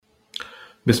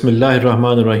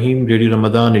बिस्मिल्लाहिर्रहमानिर्रहीम। Radio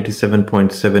Ramadan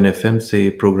 87.7 FM से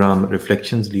programme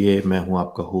reflections लिए मैं हूं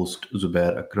आपका होस्ट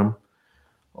ज़ुबैर अकरम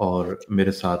और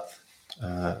मेरे साथ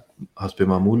हस्ब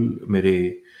मामूल मेरे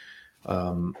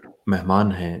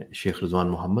मेहमान हैं शेख रिजवान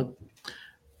मोहम्मद।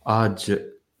 आज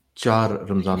 4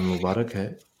 रमज़ान मुबारक है,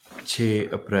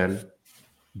 6 अप्रैल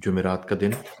जुमेरात का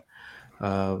दिन।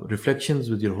 Reflections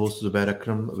with your host Zubair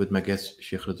Akram with my guest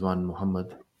Sheikh Rizwan Muhammad,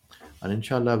 and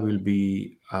inshallah we'll be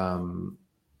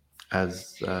as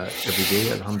every day,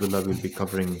 alhamdulillah, we'll be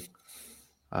covering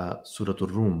Surah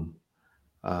Al-Rum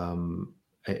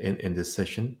in this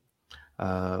session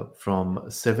from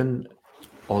 7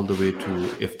 all the way to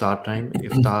iftar time.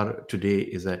 Iftar today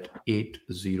is at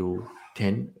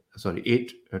 10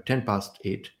 past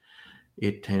 8,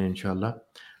 8:10 inshallah.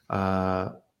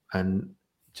 And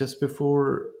just before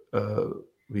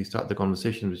we start the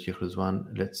conversation with Sheikh Rizwan,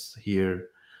 let's hear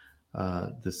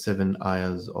the 7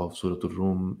 ayahs of Surah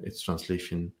Al-Rum, its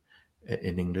translation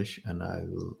in English, and I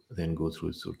will then go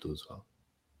through Surah as well.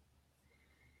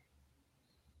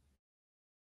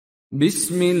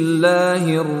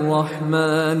 Bismillahir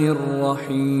Rahmanir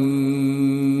Rahim.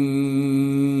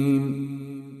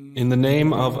 In the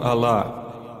name of Allah,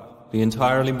 the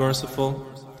entirely merciful,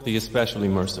 the especially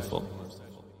merciful.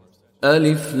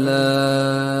 Alif Lam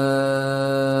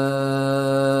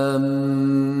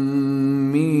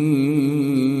Mim.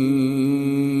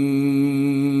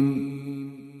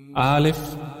 Alif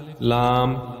Lam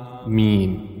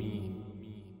Mim.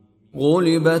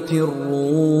 غُلِبَتِ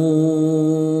الرُّومُ.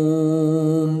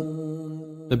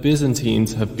 The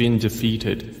Byzantines have been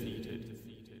defeated.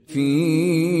 في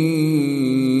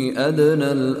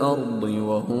أدنى الأرض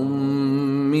وهم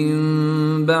من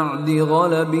بعد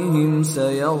غلبهم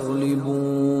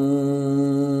سيغلبون.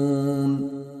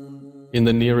 In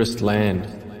the nearest land,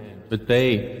 but they,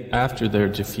 after their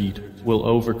defeat, will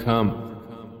overcome.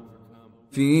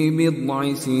 في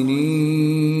بضع سنين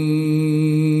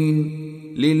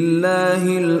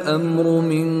لله الأمر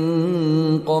من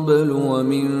قبل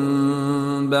ومن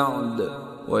بعد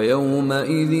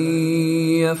ويومئذ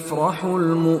يفرح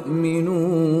المؤمنون.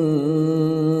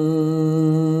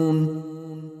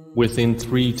 Within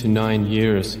 3 to 9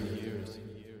 years.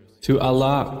 To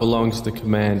Allah belongs the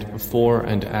command before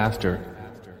and after,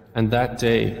 and that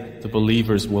day the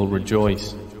believers will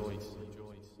rejoice.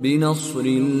 بنصر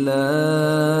الله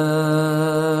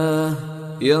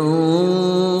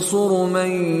ينصر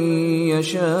من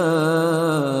يشاء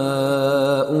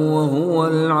وهو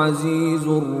العزيز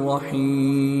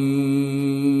الرحيم.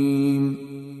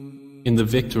 In the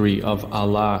victory of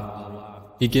Allah,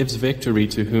 He gives victory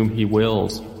to whom He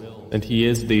wills, and He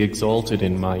is the exalted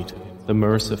in might, the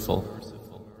merciful.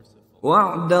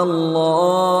 وعد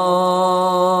الله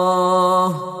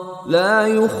لا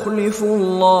يخلف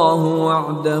الله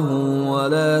وعده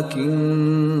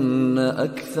ولكن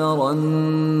أكثر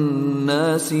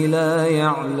الناس لا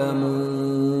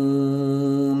يعلمون.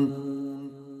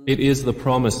 It is the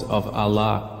promise of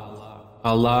Allah.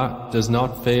 Allah does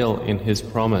not fail in His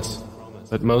promise,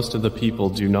 but most of the people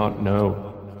do not know.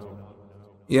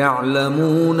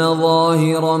 يعلمون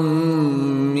ظاهرا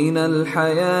من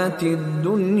الحياة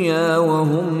الدنيا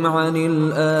وهم عن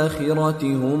الآخرة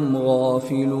هم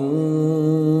غافلون.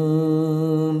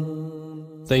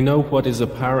 They know what is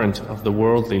apparent of the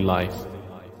worldly life,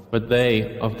 but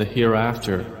they of the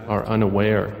hereafter are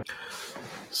unaware.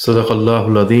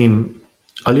 सदक़ल्लाहुल अज़ीम।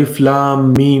 अलिफ लाम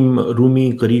meme.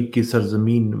 Rumi करीब की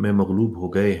सरजमीन में मगलूब हो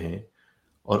गए हैं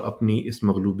और अपनी इस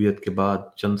मगलूबियत के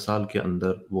बाद चंद साल के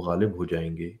अंदर वो गालिब हो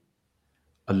जाएंगे।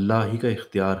 अल्लाह ही का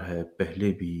इख्तियार है पहले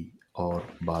भी और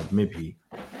बाद में भी,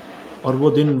 और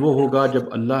वो दिन वो होगा जब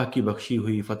अल्लाह की बख्शी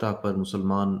हुई फ़तह पर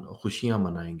मुसलमान खुशियाँ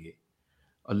मनाएंगे।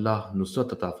 अल्लाह नुसरत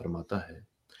अता फरमाता है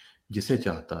जिसे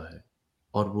चाहता है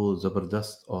और वो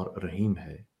ज़बरदस्त और रहीम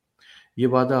है। ये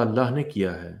वादा अल्लाह ने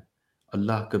किया है।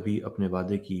 अल्लाह कभी अपने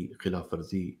वादे की खिलाफ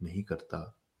वर्जी नहीं करता,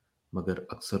 मगर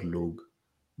अक्सर लोग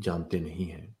जानते नहीं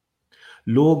हैं।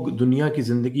 लोग दुनिया की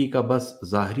ज़िंदगी का बस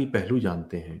ज़ाहिरी पहलू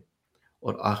जानते हैं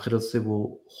और आखिरत से वो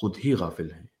खुद ही गाफिल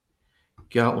हैं।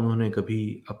 क्या उन्होंने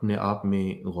कभी अपने आप में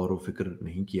गौर व फिक्र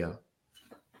नहीं किया?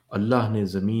 अल्लाह ने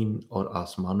ज़मीन और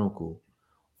आसमानों को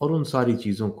और उन सारी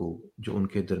चीज़ों को जो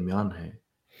उनके दरमियान हैं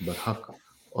बरहक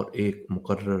और एक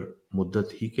मुकर्रर मुद्दत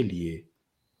ही के लिए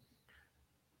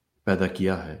पैदा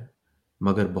किया है,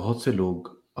 मगर बहुत से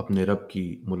लोग अपने रब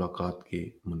की मुलाकात के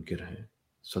मुनकिर हैं।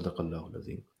 सदक़ल्लाहुल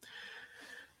अज़ीम।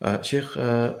 Sheikh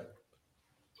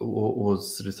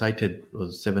was recited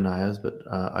was 7 ayahs, but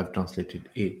I've translated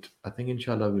 8. I think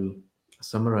inshallah we'll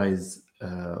summarize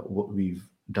what we've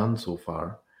done so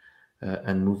far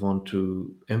and move on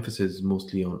to emphasis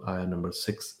mostly on ayah number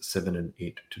 6, 7, and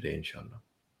 8 today, inshallah.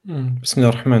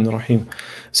 Bismillah ar-Rahman ar-Rahim.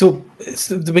 So it's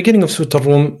the beginning of Surah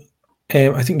Ar-Rum.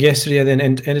 I think yesterday I then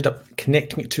ended up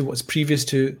connecting it to what's previous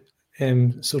to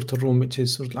Surah Ar-Rum, which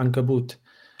is Surah Al-Ankabut.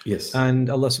 Yes. And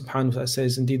Allah subhanahu wa ta'ala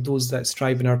says, indeed, those that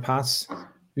strive in our paths,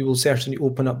 we will certainly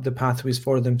open up the pathways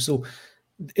for them. So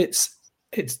there's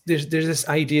this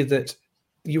idea that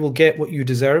you will get what you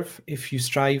deserve if you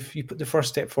strive, you put the first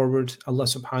step forward. Allah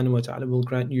subhanahu wa ta'ala will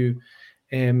grant you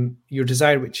your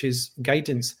desire, which is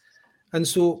guidance. And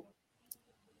so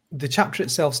the chapter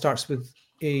itself starts with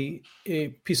a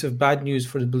piece of bad news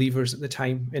for the believers at the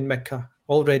time in Mecca,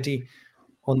 already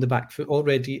on the back foot,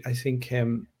 already, I think,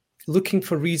 looking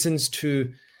for reasons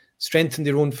to strengthen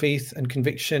their own faith and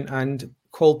conviction and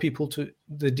call people to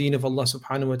the deen of Allah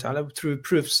subhanahu wa ta'ala through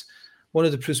proofs. One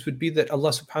of the proofs would be that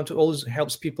Allah subhanahu wa ta'ala always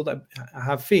helps people that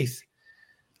have faith.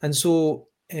 And so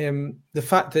the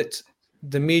fact that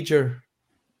the major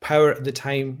power at the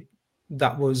time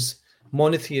that was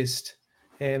monotheist,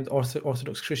 the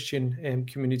Orthodox Christian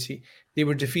community, they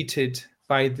were defeated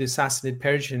by the Sassanid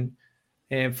Persian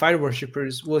fire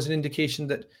worshippers, was an indication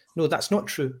that, no, that's not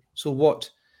true. So what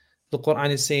the Quran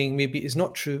is saying maybe is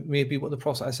not true. Maybe what the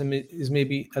Prophet is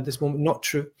maybe at this moment not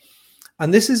true.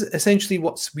 And this is essentially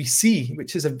what we see,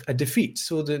 which is a defeat.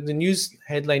 So the news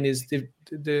headline is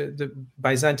the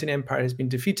Byzantine Empire has been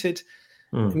defeated.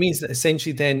 It means that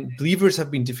essentially then believers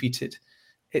have been defeated.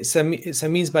 It's a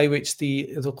means by which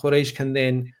the Quraysh can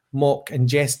then mock and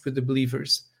jest with the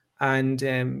believers and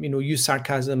use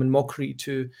sarcasm and mockery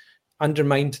to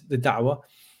undermine the da'wah.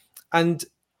 And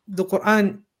the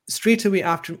Quran, straight away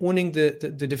after owning the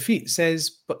defeat, says,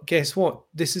 but guess what?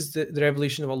 This is the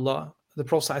revelation of Allah. The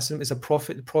Prophet is a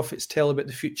prophet. The prophets tell about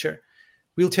the future.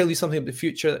 We'll tell you something about the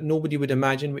future that nobody would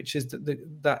imagine, which is that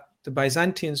the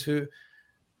Byzantines, who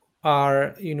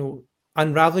are,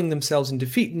 unraveling themselves in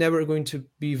defeat, never are going to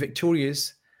be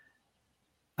victorious.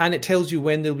 And it tells you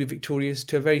when they'll be victorious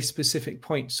to a very specific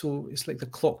point. So it's like the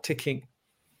clock ticking.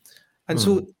 And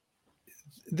so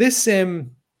this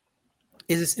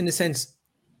is, in a sense,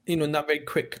 in that very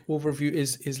quick overview,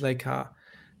 is like a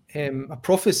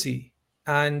prophecy,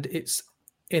 and it's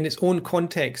in its own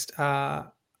context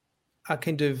a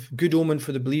kind of good omen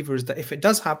for the believers that if it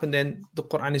does happen, then the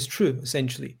Quran is true,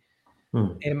 essentially.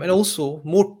 And also,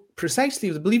 more precisely,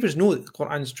 if the believers know that the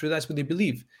Quran is true, that's what they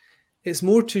believe. It's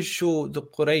more to show the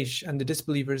Quraysh and the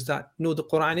disbelievers that, no, the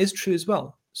Quran is true as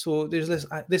well. So there's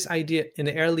this idea in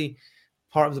the early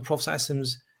part of the Prophet's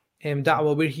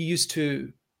da'wah, where he used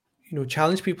to,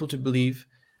 challenge people to believe,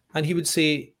 and he would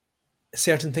say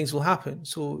certain things will happen.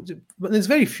 So, but there's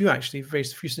very few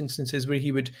instances where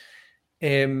he would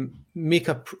make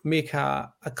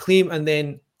a claim and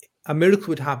then a miracle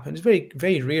would happen. It's very,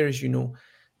 very rare, as you know.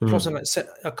 The Prophet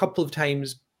a couple of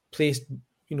times placed,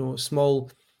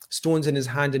 small stones in his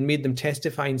hand and made them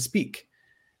testify and speak.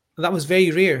 And that was very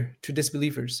rare to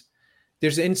disbelievers.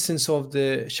 There's an instance of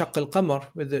the Shaq al-Qamar,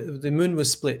 where the moon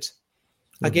was split.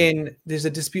 Again, there's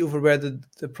a dispute over whether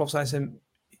the Prophet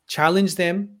challenged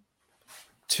them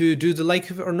to do the like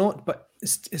of it or not, but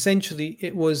essentially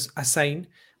it was a sign,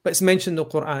 but it's mentioned in the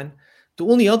Quran. The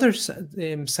only other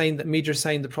major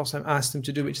sign the Prophet asked them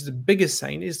to do, which is the biggest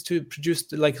sign, is to produce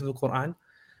the like of the Quran.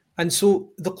 And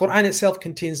so the Quran itself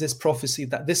contains this prophecy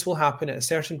that this will happen at a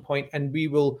certain point, and we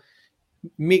will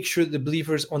make sure that the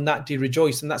believers on that day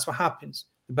rejoice. And that's what happens.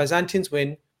 The Byzantines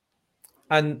win,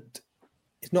 and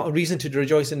it's not a reason to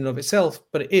rejoice in and of itself,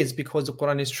 but it is because the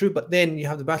Quran is true. But then you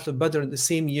have the Battle of Badr in the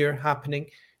same year happening,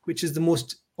 which is the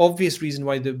most obvious reason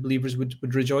why the believers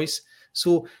would rejoice.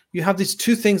 So you have these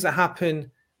two things that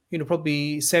happen,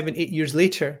 probably 7-8 years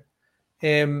later,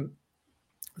 that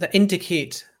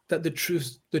indicate that the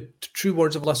true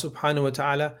words of Allah subhanahu wa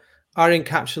ta'ala are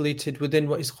encapsulated within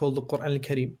what is called the Quran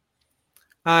al-Kareem.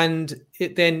 And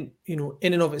it then, in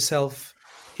and of itself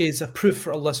is a proof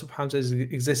for Allah subhanahu wa ta'ala's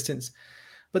existence.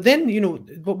 But then,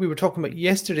 what we were talking about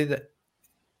yesterday, that,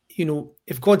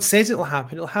 if God says it'll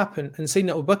happen, it'll happen. And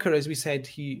Sayyidina Abu Bakr, as we said,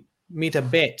 he made a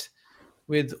bet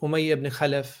with Umayyah ibn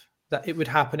Khalaf that it would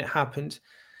happen. It happened.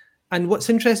 And what's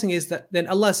interesting is that then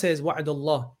Allah says, Wa'ad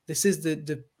Allah. This is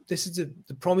the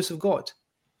promise of God.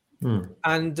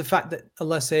 And the fact that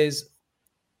Allah says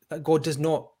that God does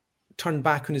not turn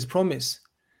back on his promise,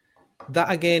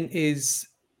 that again is,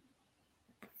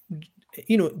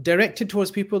 directed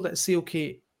towards people that say,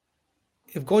 okay,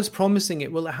 if God's promising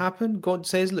it, will it happen? God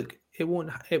says, look, it won't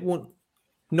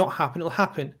not happen, it'll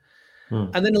happen.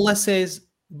 And then Allah says,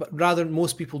 but rather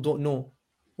most people don't know.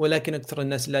 وَلَكِنْ أَكْثَرَ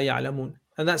النَّاسِ لَا يَعْلَمُونَ.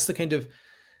 And that's the kind of,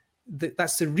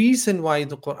 that's the reason why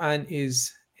the Quran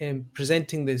is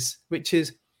presenting this, which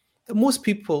is that most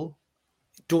people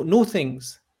don't know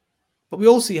things. But we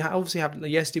also obviously have,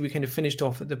 yesterday we kind of finished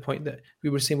off at the point that we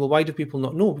were saying, well, why do people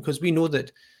not know? Because we know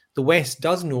that the West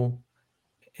does know.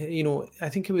 I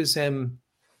think it was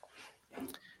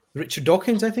Richard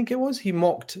Dawkins, I think it was. He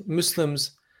mocked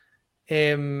Muslims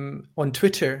on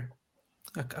Twitter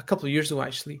a couple of years ago,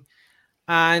 actually.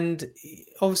 And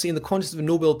obviously in the context of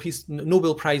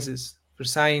Nobel Prizes for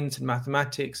science and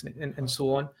mathematics and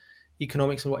so on,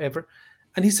 economics and whatever.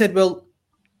 And he said, well,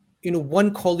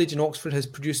 one college in Oxford has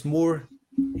produced more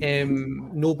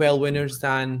Nobel winners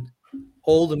than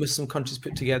all the Muslim countries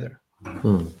put together.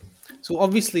 So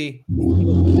obviously,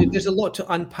 there's a lot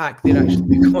to unpack there,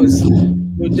 actually, because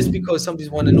just because somebody's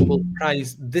won a Nobel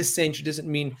Prize this century doesn't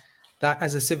mean that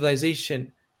as a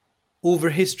civilization, over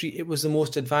history, it was the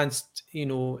most advanced,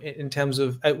 in terms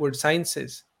of outward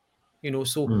sciences.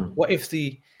 So what if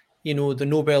the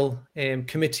Nobel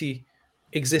Committee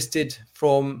existed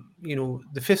from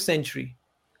the 5th century,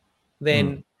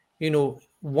 then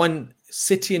one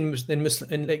city in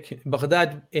like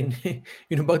Baghdad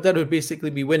Baghdad would basically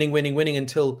be winning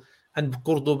until, and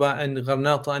Cordoba and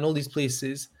Granada and all these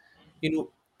places,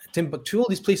 Timbuktu, all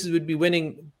these places would be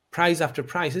winning prize after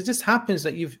prize. It just happens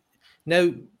that you've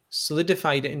now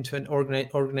solidified it into an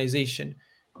organization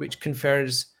which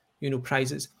confers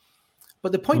prizes.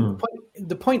 But the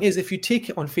point is, if you take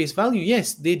it on face value,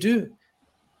 yes, they do.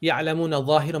 يَعْلَمُونَ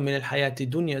ظَاهِرًا مِنَ الْحَيَاةِ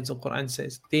الدُّنْيَا, as the Quran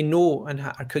says. They know and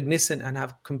are cognizant and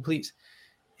have complete,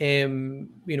 kind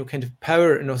of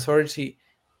power and authority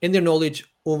in their knowledge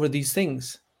over these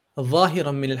things. ظَاهِرًا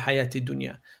مِنَ الْحَيَاةِ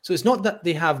الدُّنْيا. So it's not that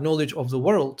they have knowledge of the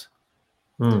world.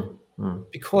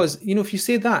 Because, if you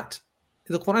say that,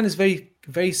 the Quran is very,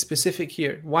 very specific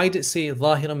here. Why did it say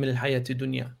ظَاهِرًا مِنَ الْحَيَاةِ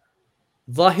الدُّنْيا?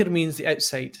 Zahir means the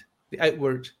outside, the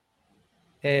outward.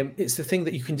 It's the thing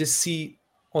that you can just see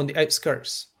on the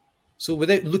outskirts. So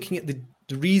without looking at the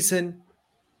reason,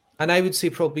 and I would say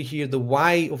probably here the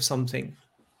why of something,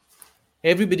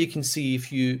 everybody can see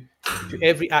if you do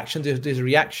every action, there's a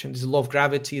reaction, there's a law of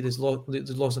gravity, there's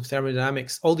laws of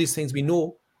thermodynamics, all these things we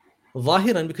know,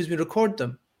 zahiran, because we record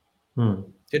them. Do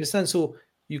you understand? So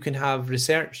you can have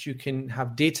research, you can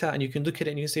have data, and you can look at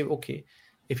it and you say, okay,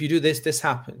 if you do this, this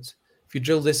happens. If you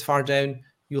drill this far down,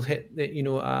 you'll hit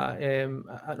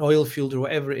an oil field or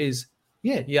whatever it is.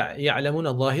 يَعْلَمُونَ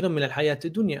ظَاهِرًا مِنَ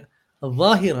الْحَيَاةِ الدُّنْيا.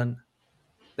 ظَاهِرًا,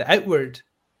 the outward.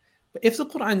 But if the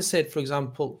Quran said, for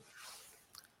example,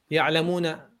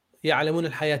 يَعْلَمُونَ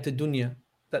الْحَيَاةِ الدُّنْيا,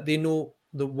 that they know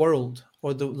the world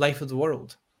or the life of the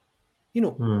world,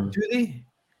 do they?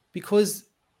 Because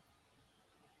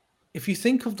if you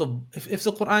think of if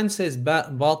the Quran says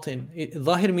batin,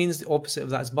 zahir means the opposite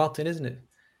of that. It's batin, isn't it?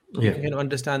 You can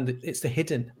understand that it's the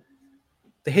hidden.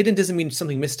 The hidden doesn't mean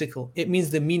something mystical. It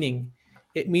means the meaning.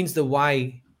 It means the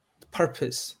why, the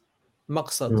purpose,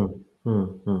 maqsad.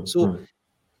 So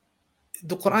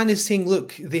the Quran is saying,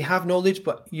 look, they have knowledge,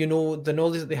 but the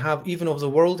knowledge that they have, even of the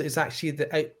world, is actually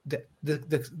the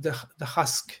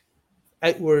husk,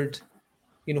 outward,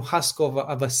 husk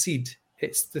of a seed.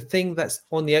 It's the thing that's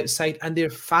on the outside, and they're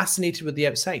fascinated with the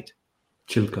outside.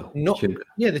 Chilka.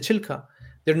 Yeah, the chilka.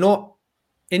 They're not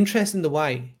interested in the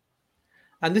why.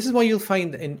 And this is why you'll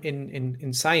find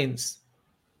in science,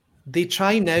 they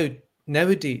try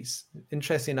nowadays,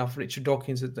 interesting enough, Richard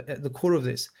Dawkins at the core of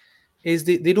this, is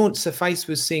they don't suffice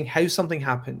with saying how something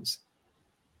happens.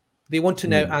 They want to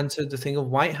now answer the thing of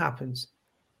why it happens.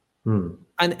 And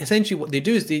essentially what they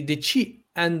do is they cheat,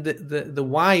 and the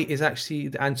why is actually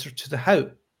the answer to the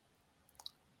how.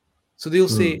 So they'll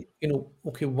say,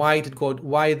 okay, why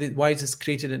is this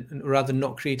created and rather than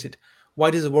not created? Why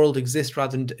does the world exist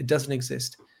rather than it doesn't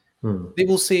exist? They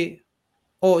will say,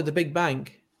 oh, the Big Bang.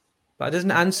 But it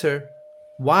doesn't answer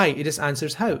why, it just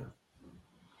answers how.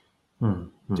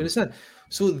 Do you understand?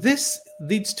 So this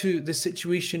leads to the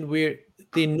situation where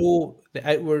they know the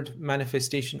outward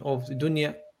manifestation of the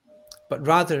dunya, but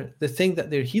rather the thing that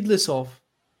they're heedless of,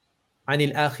 عَنِ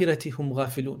الْآخِرَةِ هُمْ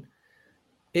غَافِلُونَ.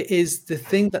 It is the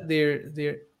thing that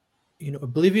they're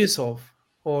oblivious of,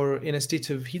 or in a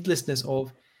state of heedlessness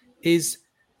of, is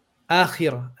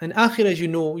akhirah. And akhirah, as you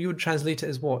know, you would translate it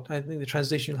as what? I think the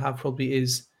translation you'll have probably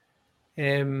is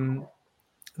the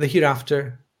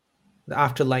hereafter, the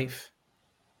afterlife.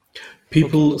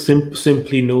 People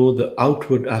simply know the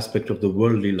outward aspect of the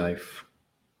worldly life,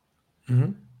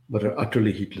 but are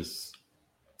utterly heedless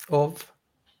of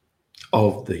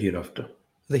the hereafter.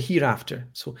 The hereafter.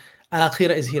 So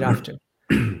akhirah is hereafter.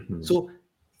 So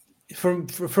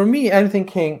for me, I'm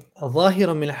thinking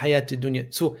ظاهرا من الحياة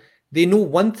الدنيا. So they know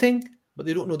one thing, but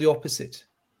they don't know the opposite.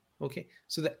 Okay,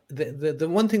 so the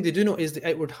one thing they do know is the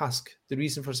outward husk, the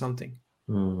reason for something.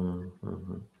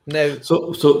 Mm-hmm. Now,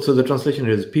 So the translation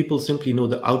is: people simply know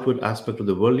the outward aspect of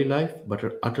the worldly life, but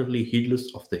are utterly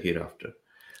heedless of the hereafter.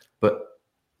 But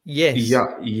yes,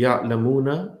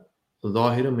 يعلمون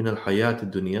ظاهرا من الحياة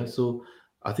الدنيا. So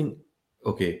I think,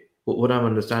 okay, what I'm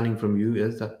understanding from you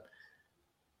is that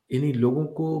इन्हीं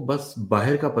लोगों को बस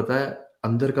बाहर का पता है,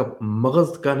 अंदर का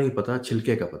मगज का नहीं पता,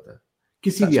 छिलके का पता है,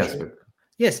 किसी भी that's true. एस्पेक्ट का.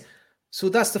 Yes, so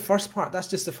that's the first part. That's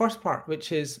just the first part,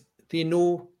 which is they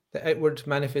know the outward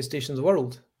manifestations of the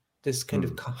world, this kind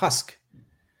of husk.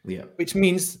 Yeah. Which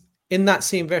means in that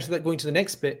same verse, without going to the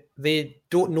next bit, they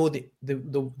don't know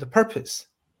the purpose.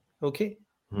 Okay?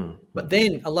 But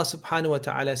then Allah subhanahu wa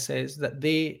ta'ala says that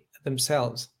they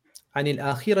themselves, عَنِ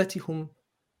الْآخِرَةِ هُمْ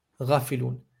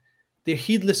غَافِلُونَ. They're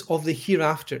heedless of the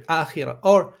hereafter, akhirah.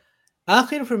 Or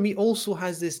akhirah for me also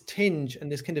has this tinge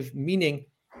and this kind of meaning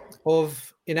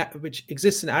of which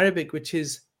exists in Arabic, which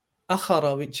is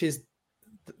akhara, which is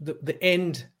the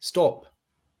end stop.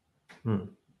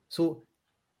 So,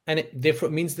 and therefore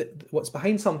it means that what's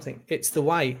behind something, it's the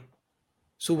why.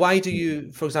 So why do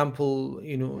you, for example,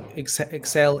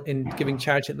 excel in giving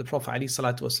charity at the Prophet alayhi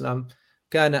salatu wasalam?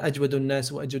 كان أجود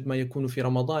الناس وأجود ما يكون في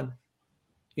رمضان.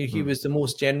 He was the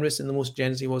most generous, and the most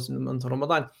generous he was in the month of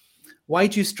Ramadan. Why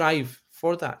do you strive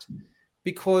for that?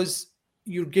 Because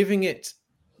you're giving it,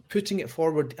 putting it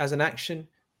forward as an action,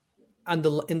 and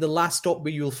in the last stop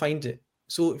where you'll find it.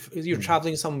 So if you're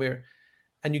traveling somewhere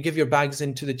and you give your bags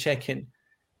into the check-in,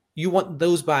 you want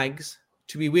those bags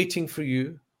to be waiting for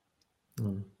you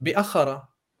bi'akhara,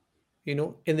 in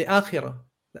the akhirah.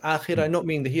 The akhirah not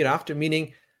meaning the hereafter,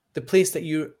 meaning the place that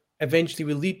you eventually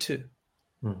will lead to.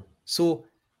 So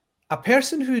a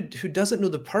person who doesn't know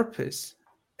the purpose,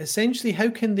 essentially, how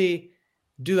can they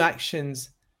do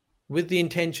actions with the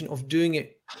intention of doing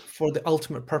it for the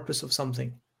ultimate purpose of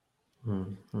something?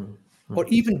 Or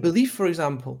even belief, for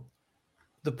example,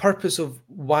 the purpose of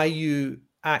why you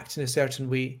act in a certain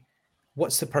way.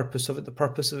 What's the purpose of it? The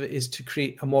purpose of it is to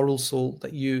create a moral soul,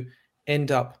 that you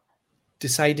end up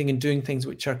deciding and doing things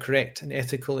which are correct and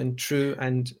ethical and true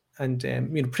and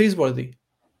praiseworthy.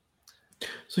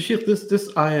 So Sheikh,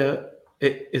 this ayah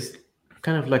is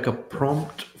kind of like a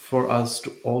prompt for us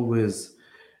to always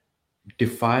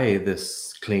defy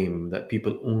this claim that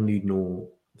people only know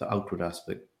the outward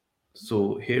aspect.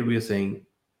 So here we are saying,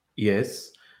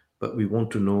 yes, but we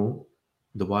want to know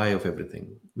the why of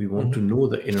everything. We want to know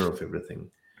the inner of everything.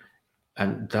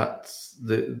 And that's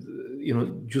the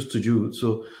just to do.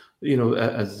 So,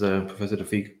 as Professor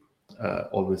Rafiq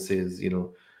always says,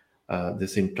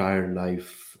 this entire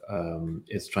life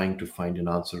is trying to find an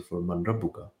answer for Man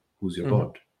Rabbuka, who's your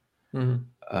God. And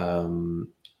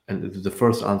the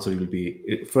first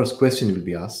question will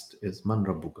be asked is Man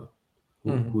Rabbuka,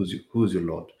 who's your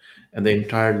Lord? And the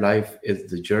entire life is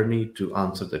the journey to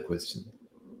answer the question.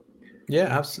 Yeah,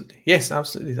 absolutely. Yes,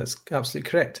 absolutely. That's absolutely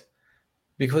correct.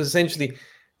 Because essentially,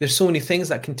 there's so many things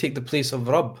that can take the place of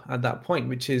Rabb at that point,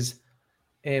 which is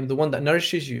the one that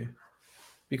nourishes you.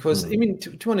 Because, to be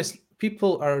honest,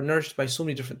 people are nourished by so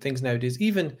many different things nowadays,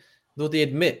 even though they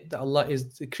admit that Allah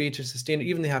is the creator, sustainer,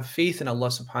 even they have faith in Allah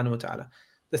subhanahu wa ta'ala.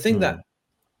 The thing that,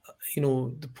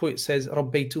 the poet says,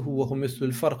 رَبَّيْتُهُ وَهُ مِثْلُ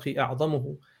الْفَرْقِ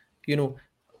أَعْظَمُهُ.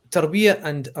 Tarbiyah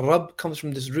and Rabb comes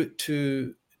from this root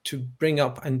to bring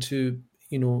up and to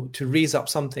raise up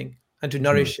something and to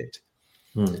nourish it.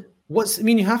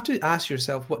 You have to ask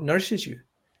yourself what nourishes you,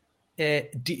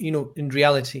 in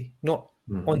reality, not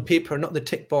on paper, not the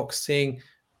tick box saying,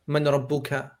 Man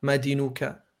Rabbuka, Ma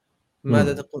Dinuka,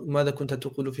 ماذا كنت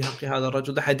تقول في حق هذا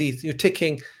الرجل, the hadith. You're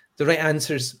ticking the right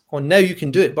answers on now, you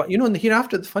can do it. But in the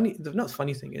hereafter, the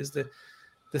funny thing is the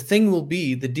deal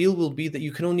will be that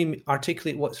you can only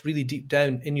articulate what's really deep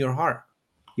down in your heart.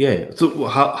 Yeah. So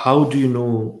how do you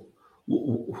know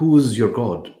who is your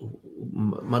God?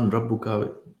 Man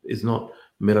Rabbuka is not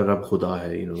Mera Rabb Khuda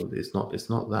hai. It's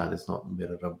not that. It's not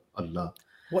Mera Rabb Allah.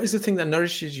 What is the thing that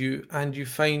nourishes you and you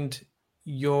find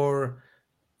your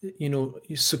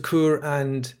succour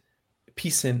and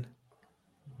peace in,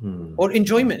 or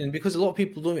enjoyment in? Because a lot of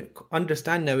people don't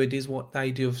understand nowadays what the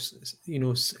idea of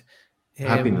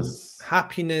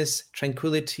happiness,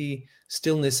 tranquility,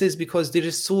 stillness is, because there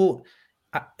is so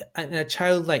a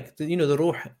child like the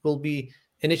ruh will be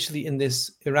initially in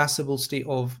this irascible state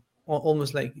of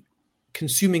almost like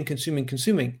consuming,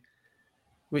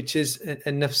 which is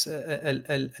a nafs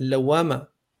al-lawama,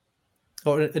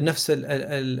 or a nafs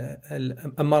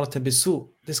al-amarata bisu,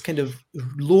 this kind of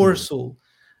lower soul.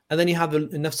 And then you have a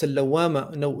nafs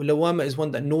al-lawama. Lawama is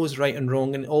one that knows right and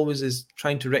wrong and always is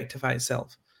trying to rectify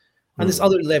itself. And there's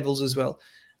other levels as well.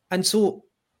 And so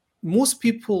most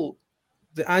people,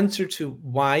 the answer to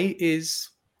why is,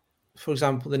 for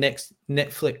example, the next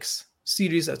Netflix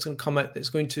series that's going to come out that's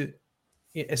going to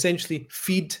essentially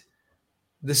feed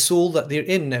the soul that they're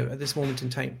in now at this moment in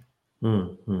time.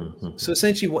 So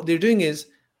essentially what they're doing is,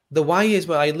 the why is,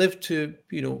 well, I live to,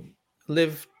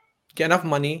 get enough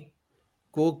money,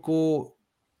 go,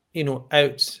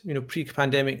 out,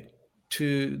 pre-pandemic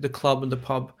to the club and the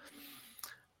pub,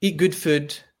 eat good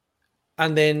food,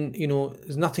 and then,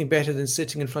 there's nothing better than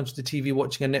sitting in front of the TV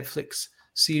watching a Netflix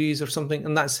series or something,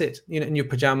 and that's it, in your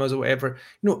pajamas or whatever.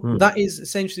 That is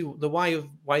essentially the why of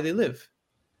why they live.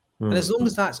 And as long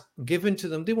as that's given to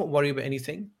them, they won't worry about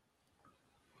anything.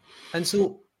 And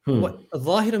so what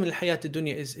Zahira min al-Hayat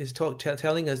ad-Dunya is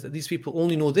telling us, that these people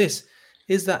only know this,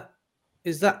 is that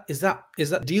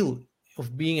deal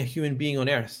of being a human being on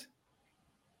earth.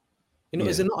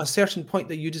 Is it not a certain point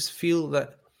that you just feel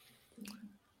that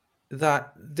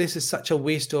this is such a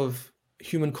waste of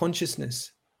human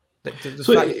consciousness? That the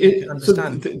fact that you can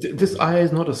understand. This ayah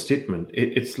is not a statement.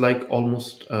 It's like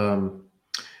almost,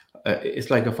 it's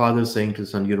like a father saying to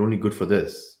his son, "You're only good for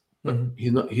this." But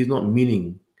he's not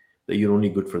meaning that you're only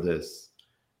good for this.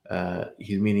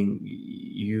 He's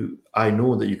meaning I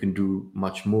know that you can do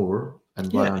much more,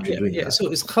 and why aren't you doing that?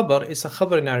 So it's khabar. It's a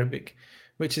khabar in Arabic,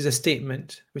 which is a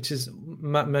statement, which is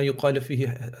ma yuqalu fihi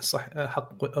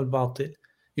haqq al-batil,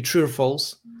 true or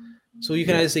false. So you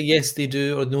can either say yes they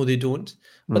do or no they don't,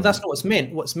 but that's not what's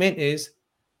meant. What's meant is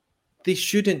they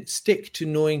shouldn't stick to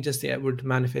knowing just the outward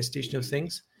manifestation of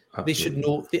things. Absolutely. They should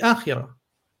know the akhirah.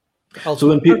 So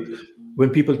when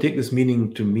people take this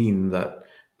meaning to mean that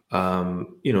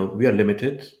we are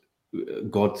limited,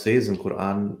 God says in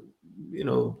Quran,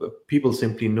 people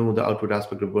simply know the outward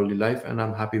aspect of worldly life, and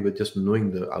I'm happy with just knowing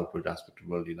the outward aspect of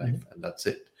worldly life, and that's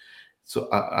it.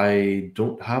 So I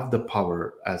don't have the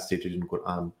power, as stated in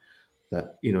Quran,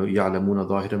 that يَعْلَمُونَ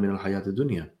ظَاهِرًا مِنَ الْحَيَاةِ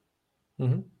الدُّنْيَا.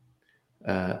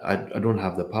 I don't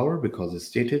have the power because it's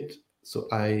stated. So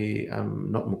I am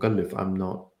not mukallif. I'm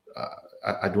not.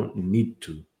 I don't need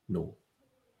to know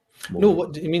more. No,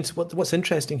 what it means. What's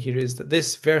interesting here is that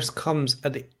this verse comes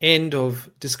at the end of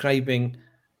describing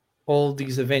all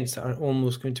these events that are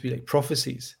almost going to be like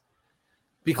prophecies.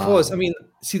 Because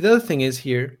see, the other thing is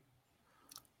here,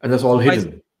 and that's all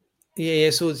hidden.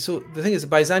 So the thing is, the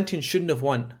Byzantines shouldn't have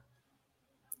won.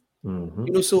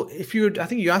 So if I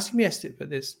think you asked me yesterday about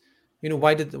this.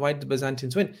 Why did the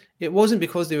Byzantines win? It wasn't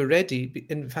because they were ready.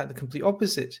 In fact, the complete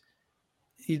opposite.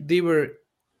 They were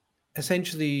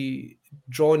essentially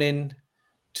drawn in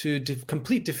to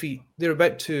complete defeat. They're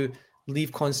about to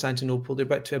leave Constantinople. They're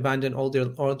about to abandon all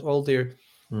their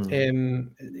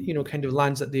kind of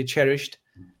lands that they cherished,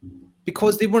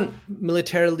 because they weren't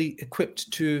militarily equipped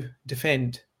to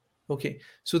defend. Okay,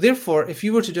 so therefore, if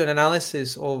you were to do an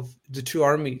analysis of the two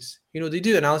armies, they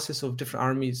do analysis of different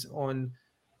armies on.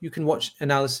 You can watch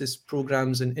analysis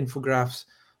programs and infographics,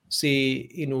 say,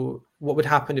 what would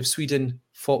happen if Sweden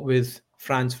fought with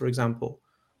France, for example?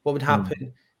 What would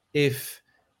happen if,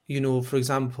 for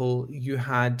example, you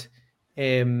had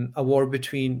a war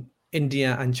between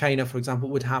India and China, for example,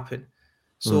 what would happen?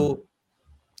 So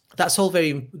that's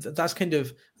kind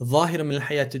of ظاهرة من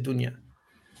الحياة الدنيا.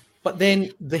 But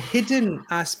then the hidden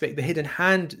aspect, the hidden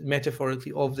hand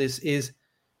metaphorically of this is,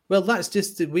 well, that's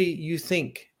just the way you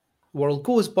think world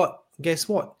goes, but guess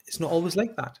what? It's not always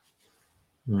like that.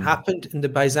 Happened in the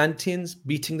Byzantines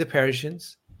beating the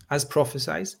Persians as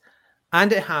prophesied,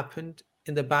 and it happened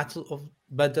in the Battle of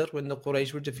Badr when the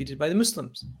Quraysh were defeated by the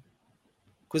Muslims.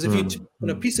 Because if you took on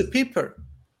a piece of paper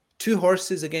 2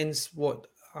 horses against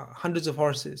hundreds of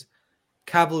horses,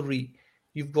 cavalry,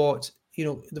 you've got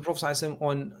the Prophet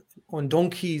ﷺ on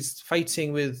donkeys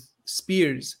fighting with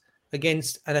spears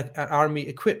against an army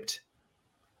equipped.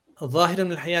 Zahira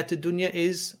min al-Hayat ad-Dunya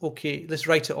is, okay, let's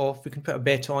write it off. We can put a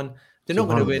bet on. They're not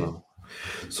going to win.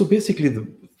 So basically,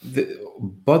 the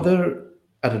Badr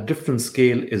at a different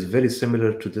scale is very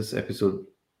similar to this episode,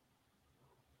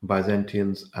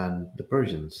 Byzantines and the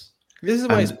Persians. This is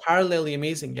why it's parallelly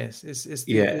amazing, yes. It's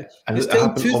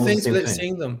still 2 things without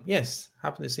saying them. Yes,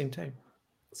 happen at the same time.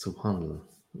 Subhanallah.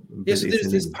 Yes,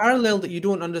 there's this parallel that you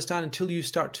don't understand until you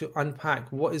start to unpack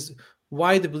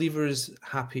why the believers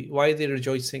happy, why they're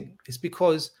rejoicing. It's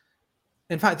because,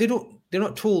 in fact, they're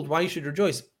not told why you should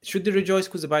rejoice. Should they rejoice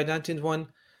because the Byzantines won?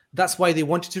 That's why they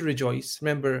wanted to rejoice.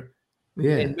 Remember,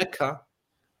 in Mecca,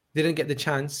 they didn't get the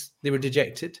chance. They were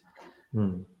dejected.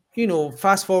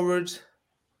 Fast forward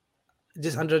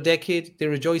just under a decade, they're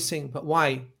rejoicing. But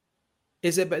why?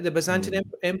 Is it about the Byzantine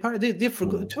Empire? They've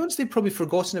probably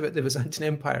forgotten about the Byzantine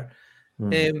Empire.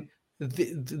 At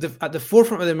the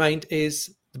forefront of their mind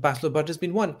is the Battle of Badr has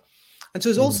been won. And so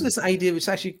there's also this idea, which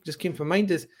actually just came to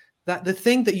mind, is that the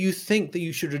thing that you think that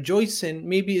you should rejoice in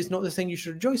maybe is not the thing you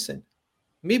should rejoice in.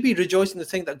 Maybe rejoice in the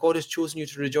thing that God has chosen you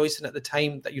to rejoice in at the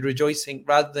time that you're rejoicing,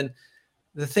 rather than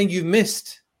the thing you've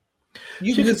missed.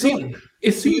 You've moved on.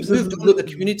 You've moved on with the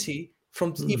community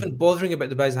from even bothering about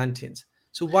the Byzantines.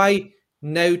 So why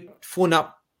now phone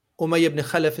up Umayyah ibn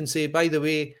Khalaf and say, by the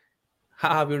way,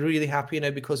 we're really happy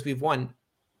now because we've won?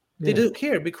 They don't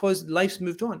care because life's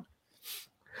moved on.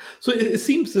 So it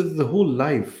seems that the whole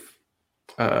life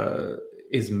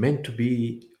is meant to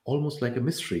be almost like a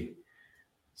mystery.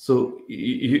 So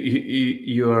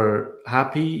you are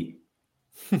happy,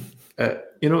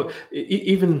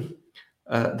 even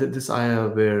this ayah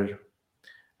where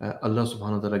Allah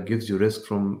subhanahu wa ta'ala gives you risk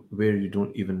from where you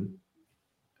don't even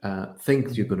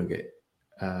think you're going to get.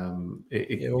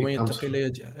 ومن يتق الله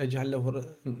يجعل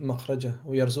له مخرجا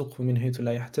ويرزقه من حيث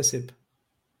لا يحتسب.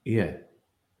 Yeah.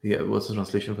 What's the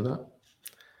translation for that?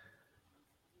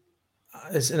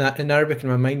 It's in Arabic in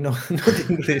my mind, not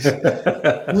English.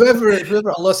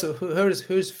 whoever Allah,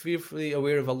 who's fearfully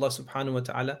aware of Allah subhanahu wa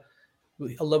ta'ala,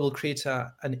 Allah will create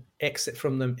an exit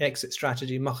from them, exit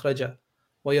strategy, makhraja,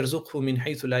 وَيَرْزُقْهُ مِنْ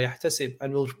حَيْثُ لَا يَحْتَسِبْ,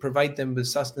 and will provide them with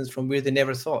sustenance from where they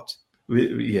never thought.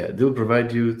 They'll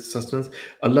provide you sustenance.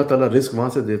 Allah Ta'ala risk वहाँ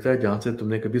से देता है जहाँ से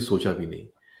तुमने कभी सोचा भी नहीं.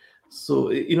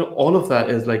 So, all of that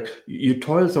is like you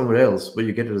toil somewhere else, but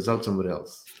you get a result somewhere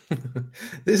else.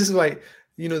 This is why,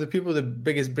 the people with the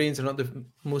biggest brains are not the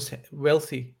most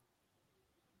wealthy.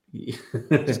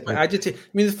 It's quite agitated. I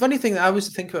mean, the funny thing that I used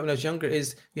to think about when I was younger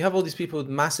is you have all these people with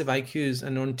massive IQs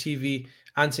and on TV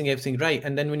answering everything right.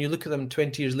 And then when you look at them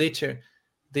 20 years later,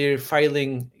 they're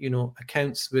filing,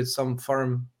 accounts with some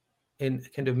firm in a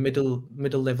kind of middle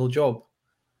level job.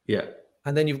 Yeah.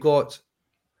 And then you've got,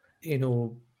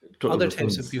 other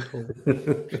types of people,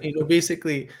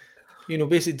 basically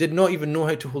did not even know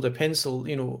how to hold a pencil,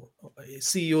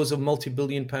 CEOs of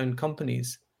multi-billion pound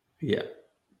companies. Yeah.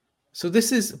 So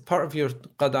this is part of your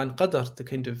qada and qadar,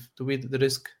 the way that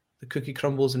the cookie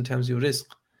crumbles in terms of your rizq.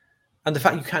 And the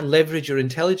fact you can't leverage your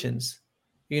intelligence,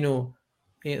 ظاهر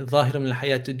من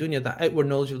الحياة الدنيا, that outward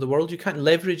knowledge of the world, you can't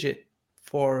leverage it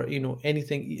for,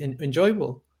 anything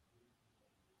enjoyable.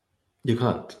 You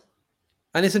can't.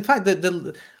 And it's in fact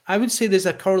that I would say there's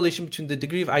a correlation between the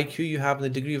degree of IQ you have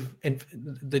and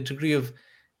the degree of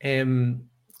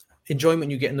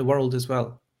enjoyment you get in the world as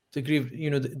well. Degree of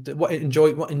what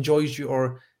enjoys you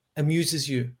or amuses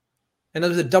you. In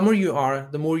other words, the dumber you are,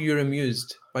 the more you're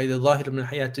amused by the ظاهر من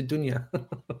الحياة الدنيا.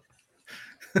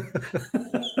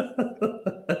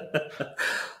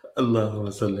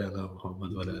 Allahumma salli ala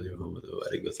Muhammad wa ala ali Muhammad wa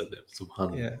barik wa sallam.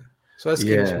 Subhanallah. Yeah. So that's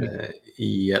clear to me.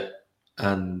 Yeah.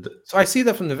 And so I see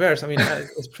that from the verse. I mean,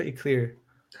 it's pretty clear.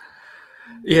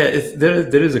 Yeah,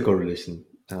 there is a correlation.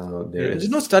 There's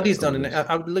no studies done, and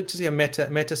I would like to see a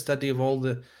meta study of all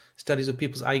the studies of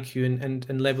people's IQ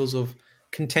and levels of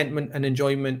contentment and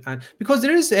enjoyment, and because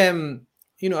there is, I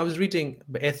was reading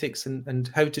about ethics and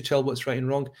how to tell what's right and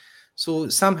wrong. So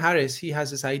Sam Harris, he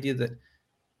has this idea that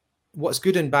what's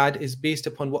good and bad is based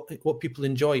upon what people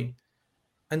enjoy,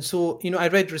 and so I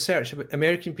read research about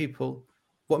American people.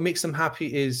 What makes them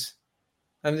happy is,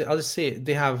 I'll just say it,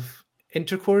 they have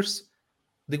intercourse,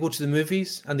 they go to the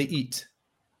movies, and they eat.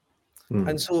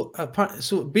 And so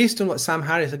based on what Sam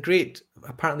Harris,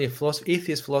 apparently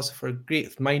atheist philosopher, a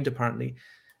great mind apparently,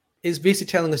 is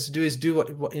basically telling us to do is do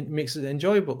what makes it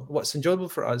enjoyable, what's enjoyable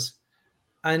for us.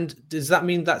 And does that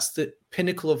mean that's the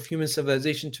pinnacle of human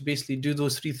civilization, to basically do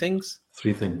those three things?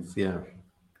 Three things, yeah.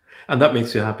 And that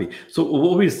makes you happy. So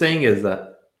what we're saying is that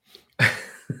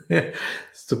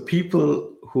so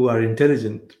people who are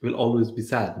intelligent will always be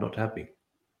sad, not happy.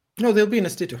 No, they'll be in a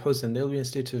state of huzn. They'll be in a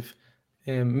state of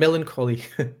melancholy.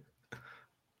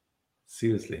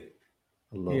 Seriously.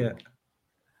 Allah. Yeah.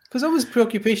 Because always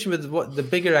preoccupation with what the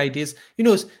bigger ideas.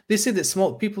 They say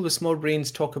that people with small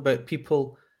brains talk about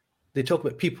people. They talk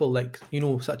about people like,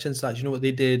 such and such, what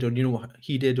they did, or what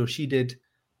he did or she did.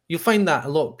 You'll find that a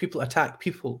lot. People attack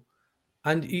people.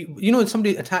 And when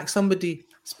somebody attacks somebody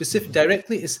specific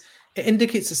directly, it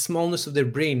indicates the smallness of their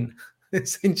brain.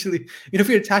 Essentially, if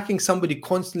you're attacking somebody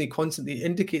constantly, it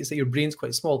indicates that your brain's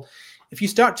quite small. If you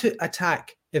start to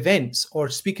attack events or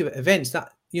speak about events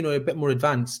that a bit more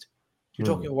advanced, you're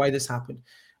talking about why this happened.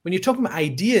 When you're talking about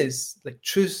ideas like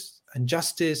truth and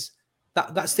justice,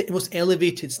 that's the most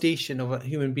elevated station of a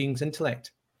human being's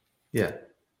intellect. Yeah.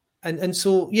 And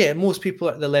so, most people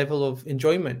are at the level of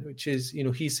enjoyment, which is,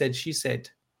 he said, she said,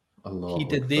 Allah he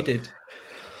did, they did.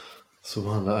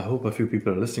 SubhanAllah, I hope a few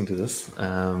people are listening to this.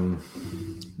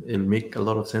 It'll make a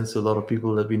lot of sense to a lot of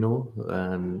people that we know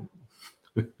and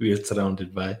we are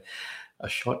surrounded by. a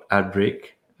short ad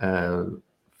break,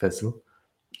 Faisal,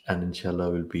 and inshallah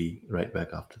we'll be right back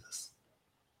after this.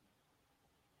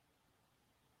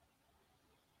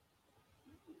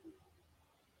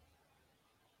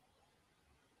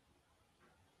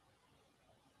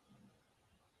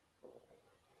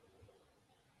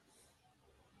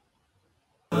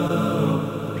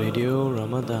 Radio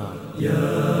Ramadan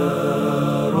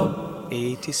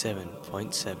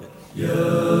 87.7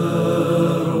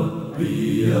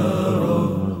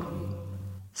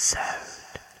 Sound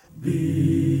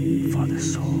for the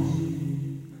soul.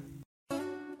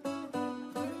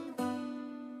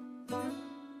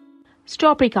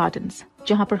 Strawberry Gardens,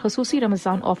 जहां पर खसूसी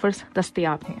Ramzan offers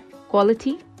दस्तयाब हैं।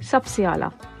 Quality सबसे आला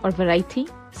और variety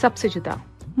सबसे जुदा।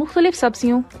 मुख्तलिफ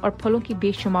सब्जियों और फलों की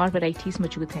बेशुमार वैरायटीज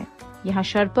मौजूद हैं। यहाँ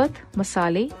शरबत,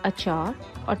 मसाले, अचार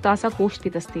और ताज़ा गोश्त भी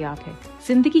दस्तयाब है।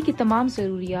 जिंदगी की तमाम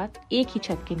जरूरियात एक ही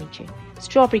छत के नीचे।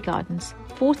 Strawberry Gardens,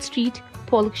 4th Street,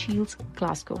 Pollock Shields,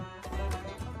 Glasgow.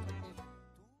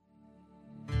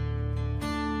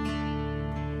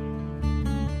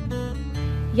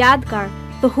 Yadgar,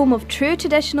 the home of true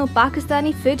traditional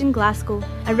Pakistani food in Glasgow,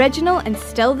 original and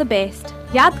still the best.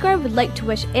 Yadgar would like to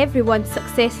wish everyone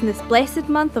success in this blessed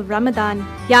month of Ramadan.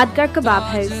 Yadgar Kebab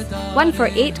House,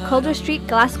 148 Calder Street,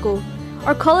 Glasgow,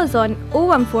 or call us on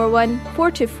 0141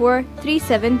 424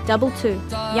 3722.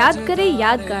 Yadgare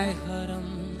Yadgar.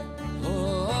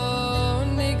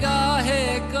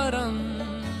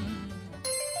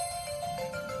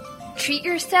 Treat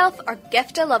yourself or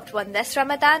gift a loved one this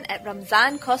Ramadan at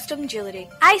Ramzan Costume Jewellery.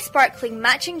 Eye-sparkling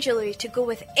matching jewellery to go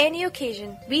with any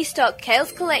occasion. We stock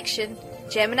Kyle's Collection,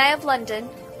 Gemini of London,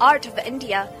 Art of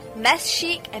India, Miss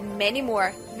Chic and many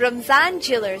more. Ramzan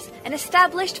Jewellers, an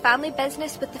established family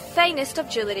business with the finest of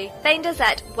jewellery. Find us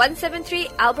at 173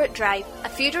 Albert Drive, a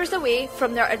few doors away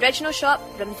from their original shop,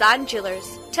 Ramzan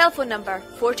Jewellers. Telephone number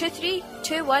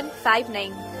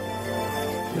 423-2159.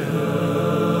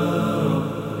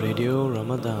 Radio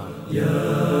Ramadan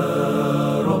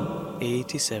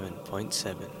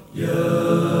 87.7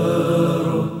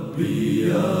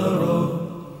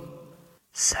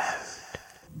 Sound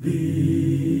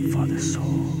for the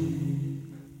soul.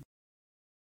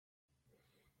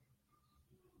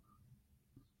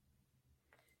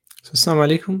 So, Assalamu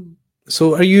alaikum.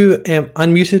 So, are you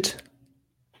unmuted?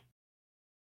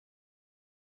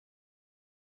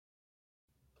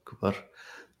 Kubar.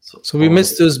 So we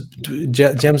missed those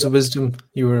gems of wisdom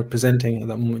you were presenting at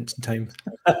that moment in time.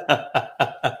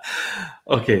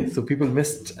 Okay, so people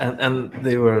missed, and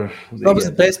they were. That was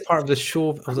the best part of the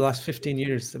show of the last 15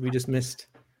 years that we just missed.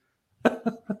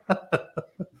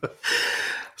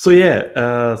 So yeah,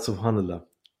 subhanallah.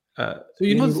 So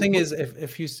you know the thing is,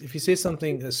 if you say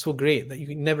something that's so great that you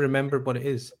can never remember what it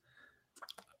is.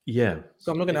 Yeah.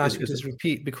 So I'm not going to ask you to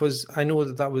repeat because I know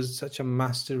that was such a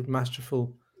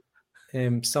masterful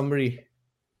summary.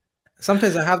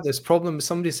 Sometimes I have this problem.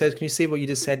 Somebody says, "Can you say what you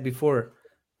just said before?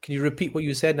 Can you repeat what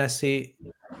you said?" And I say,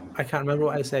 "I can't remember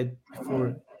what I said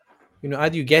before." You know,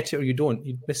 either you get it or you don't.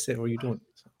 You miss it or you don't.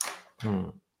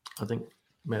 I think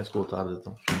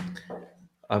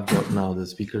I've got now the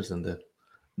speakers and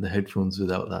the headphones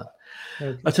without that.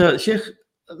 Okay. Acha, Sheikh,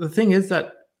 the thing is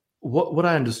that what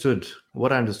I understood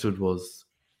was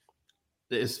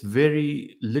there's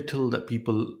very little that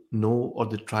people know or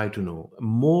they try to know.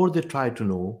 More they try to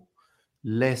know,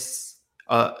 less.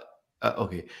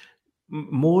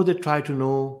 More they try to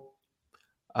know,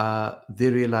 they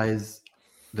realize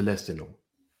the less they know.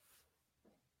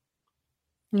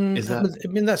 Is that? I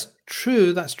mean, that's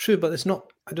true. That's true, but it's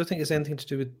not. I don't think it's anything to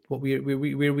do with what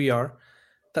where we are.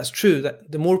 That's true. That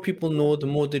the more people know, the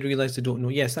more they realize they don't know.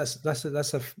 Yes,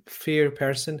 that's a fair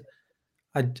person.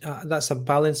 That's a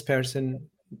balanced person.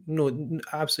 No,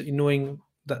 absolutely knowing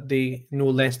that they know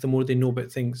less the more they know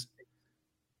about things.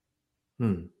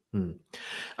 And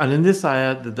in this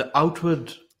ayah, the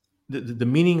outward, the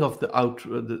meaning of the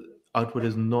outward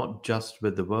is not just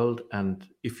with the world. And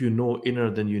if you know inner,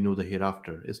 then you know the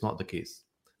hereafter. It's not the case.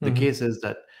 The case is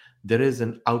that there is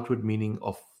an outward meaning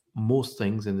of most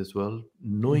things in this world.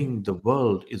 Knowing the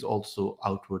world is also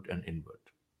outward and inward.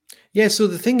 Yeah, so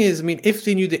the thing is, I mean, if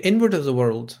they knew the inward of the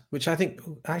world, which I think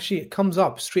actually it comes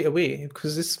up straight away,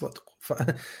 because this is what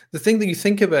the thing that you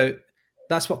think about,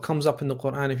 that's what comes up in the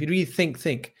Quran. If you really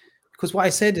think. Because what I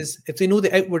said is, if they know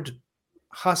the outward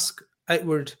husk,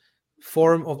 outward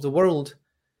form of the world,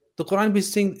 the Quran is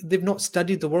saying they've not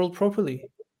studied the world properly.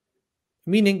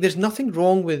 Meaning there's nothing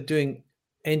wrong with doing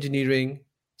engineering,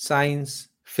 science,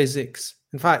 physics.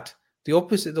 In fact, the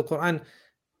opposite, the Quran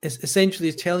is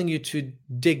essentially telling you to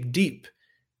dig deep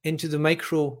into the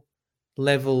micro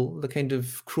level, the kind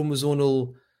of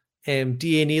chromosomal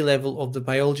DNA level of the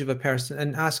biology of a person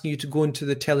and asking you to go into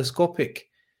the telescopic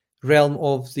realm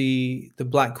of the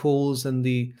black holes and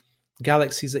the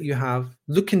galaxies that you have.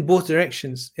 Look in both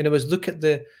directions. In other words, look at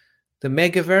the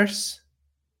megaverse,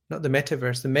 not the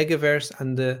metaverse, the megaverse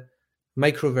and the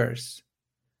microverse.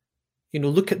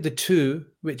 Look at the two,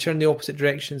 which are in the opposite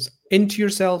directions, into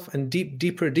yourself and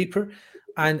deeper,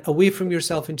 and away from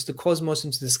yourself into the cosmos,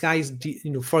 into the skies,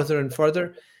 further and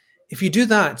further. If you do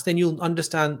that, then you'll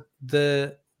understand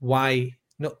the why,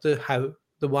 not the how,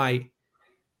 the why.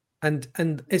 And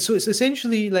so it's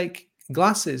essentially like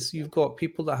glasses. You've got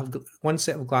people that have one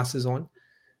set of glasses on.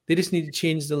 They just need to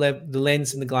change the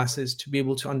lens in the glasses to be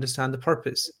able to understand the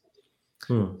purpose.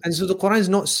 And so the Quran is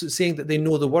not saying that they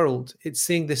know the world. It's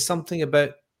saying there's something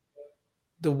about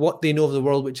what they know of the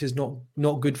world which is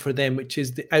not good for them, which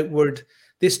is the outward.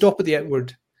 They stop at the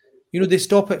outward. They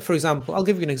stop at, for example, I'll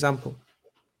give you an example.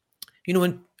 When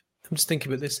I'm just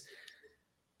thinking about this,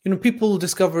 people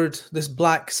discovered this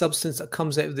black substance that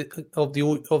comes out of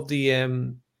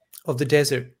the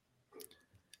desert.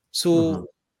 So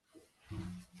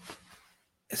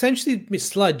essentially, it's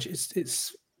sludge.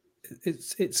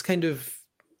 It's kind of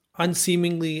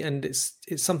unseemingly, and it's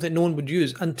something no one would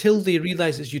use until they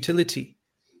realize its utility.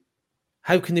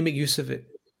 How can they make use of it?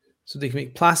 So they can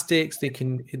make plastics. They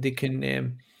can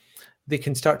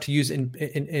start to use in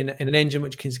an engine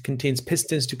which contains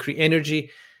pistons to create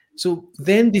energy. So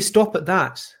then they stop at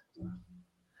that,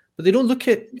 but they don't look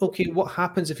at, okay, what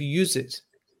happens if you use it?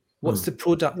 What's the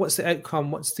product? What's the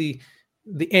outcome? What's the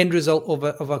end result of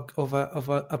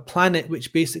a planet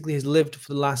which basically has lived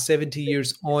for the last 70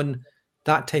 years on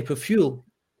that type of fuel?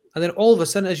 And then all of a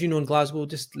sudden, as you know, in Glasgow,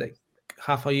 just like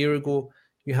half a year ago,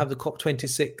 you have the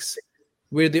COP26,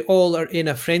 where they all are in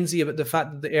a frenzy about the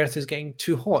fact that the Earth is getting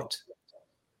too hot.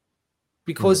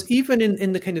 Because even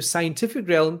in the kind of scientific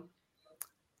realm,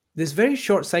 there's very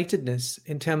short-sightedness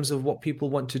in terms of what people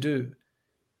want to do.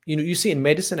 You see in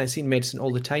medicine, I see in medicine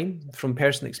all the time, from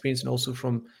personal experience and also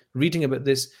from reading about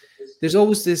this, there's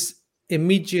always this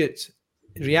immediate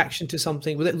reaction to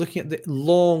something without looking at the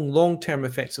long-term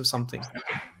effects of something.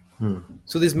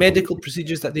 So there's medical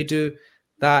procedures that they do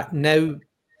that now,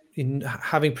 in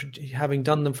having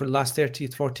done them for the last 30,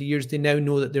 40 years, they now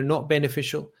know that they're not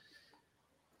beneficial.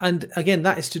 And again,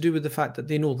 that is to do with the fact that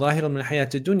they know ظاهرا من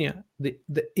حياة الدنيا,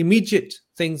 the immediate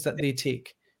things that they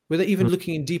take, without even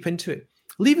looking deep into it.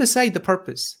 Leave aside the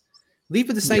purpose. Leave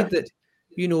it aside that,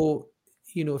 if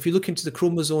you look into the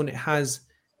chromosome, it has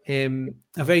a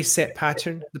very set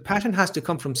pattern. The pattern has to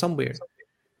come from somewhere.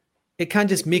 It can't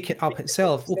just make it up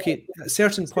itself. Okay, at a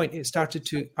certain point, it started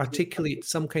to articulate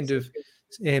some kind of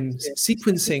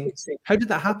sequencing. How did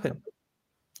that happen?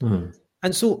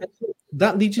 And so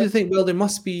that leads you to think, well, there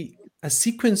must be a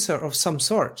sequencer of some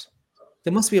sort.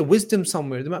 There must be a wisdom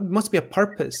somewhere. There must be a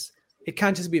purpose. It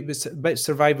can't just be about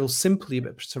survival, simply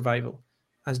about survival,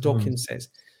 as Dawkins says.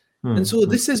 And so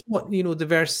this is what, the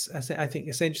verse, I think,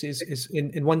 essentially is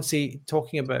in one say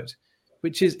talking about,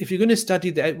 which is, if you're going to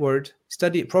study the outward,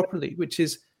 study it properly, which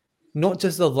is not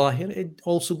just the zahir, it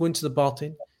also go into the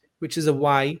batin, which is a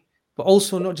why, but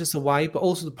also not just a why, but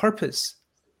also the purpose.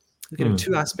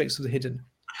 Two aspects of the hidden.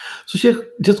 So, Sheikh,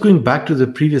 just going back to the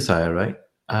previous ayah, right?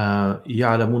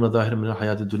 يَعْلَمُونَ ظَاهِرًا مِنَ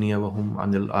الْحَيَاةِ الدُّنْيَا وَهُمْ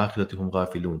عَنِ الْآخِرَةِ هُمْ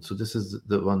غَافِلُونَ. So this is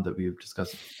the one that we've just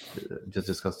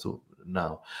discussed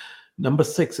now. Number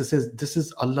 6, it says, this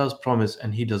is Allah's promise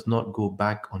and He does not go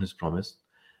back on His promise.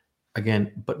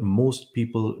 Again, but most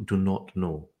people do not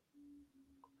know.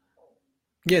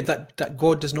 Yeah, that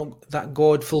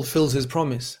God fulfills His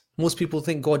promise. Most people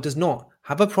think God does not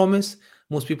have a promise.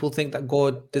 Most people think that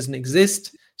God doesn't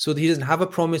exist. So He doesn't have a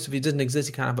promise. If He doesn't exist,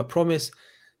 He can't have a promise.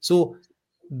 So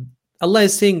Allah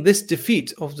is saying this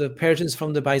defeat of the Persians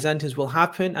from the Byzantines will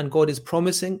happen, and God is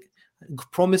promising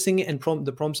it, and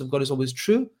the promise of God is always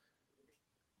true.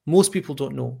 Most people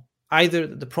don't know either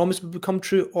that the promise will become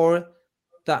true, or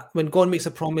that when God makes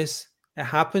a promise, it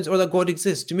happens, or that God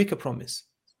exists to make a promise.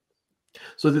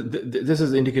 So this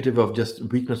is indicative of just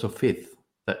weakness of faith,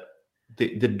 that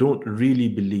they don't really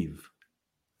believe.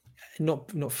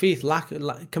 Not faith, lack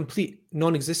complete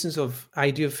non-existence of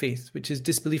idea of faith, which is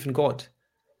disbelief in God.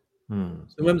 So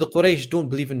remember, the Quraysh don't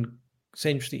believe in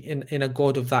essentially in a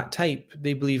God of that type.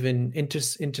 They believe in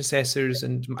intercessors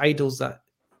and idols that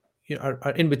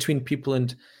are in between people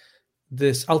and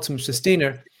this ultimate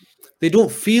sustainer. They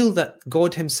don't feel that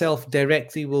God Himself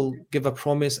directly will give a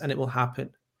promise and it will happen.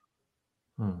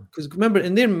 Because remember,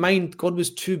 in their mind, God was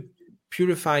too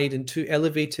purified and too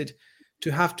elevated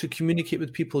to have to communicate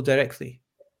with people directly.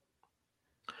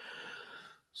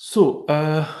 So,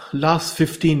 last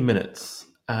 15 minutes,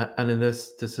 And in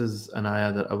this is an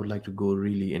ayah that I would like to go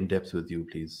really in depth with you,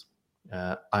 please.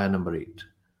 Ayah number 8.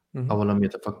 أَوَلَمْ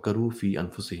يَتَفَكَّرُوا فِي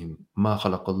أَنفُسِهِمْ مَا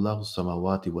خَلَقَ اللَّهُ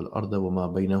السَّمَاوَاتِ وَالْأَرْضَ وَمَا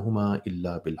بَيْنَهُمَا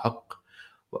إِلَّا بِالْحَقِّ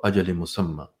وَأَجَلٍ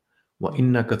مُّسَمًّى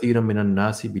وَإِنَّ كَثِيرًا مِّنَ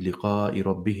النَّاسِ بِلِقَاءِ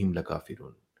رَبِّهِمْ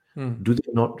لَكَافِرُونَ. Do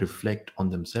they not reflect on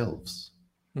themselves?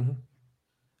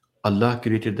 Allah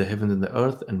created the heavens and the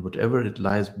earth and whatever it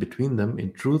lies between them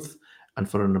in truth and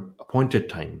for an appointed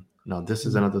time. Now, this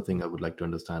is another thing I would like to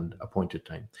understand, appointed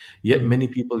time. Yet many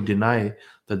people deny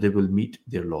that they will meet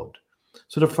their Lord.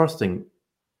 So the first thing,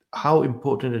 how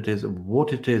important it is,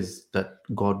 what it is that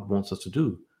God wants us to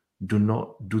do.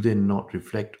 Do they not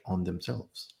reflect on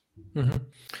themselves?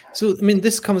 So, I mean,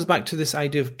 this comes back to this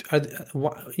idea of,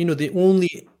 they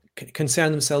only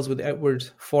concern themselves with the outward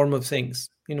form of things.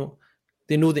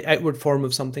 They know the outward form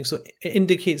of something. So it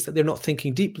indicates that they're not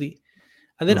thinking deeply.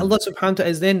 And then Allah subhanahu wa ta'ala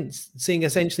is then saying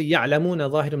essentially, يَعْلَمُونَ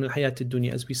ظَاهِرًا مِنَ الْحَيَاةِ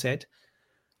الدُّنْيَا, as we said.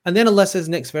 And then Allah says,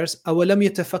 next verse, أَوَلَمْ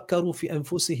يَتَفَكَّرُوا فِي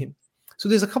أَنفُسِهِمْ. So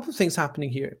there's a couple of things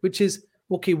happening here, which is,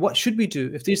 okay, what should we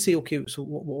do? If they say, okay, so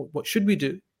what should we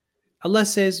do? Allah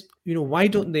says, why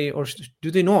don't they, or do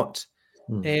they not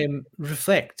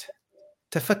reflect?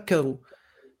 Tafakkar.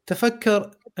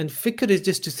 Tafakkar, and fikr is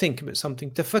just to think about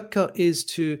something. Tafakkar is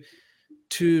to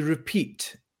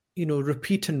repeat,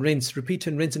 repeat and rinse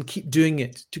and keep doing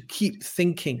it, to keep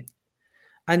thinking.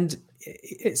 And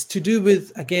it's to do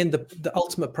with, again, the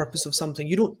ultimate purpose of something.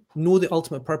 You don't know the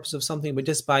ultimate purpose of something, but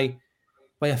just by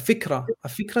a fikra. A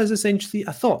fikra is essentially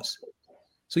a thought.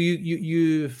 So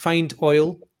you find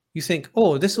oil, you think,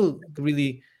 oh, this will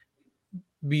really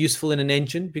be useful in an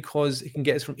engine because it can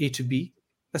get us from A to B.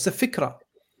 That's a fikra.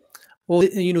 Or,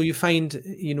 you find,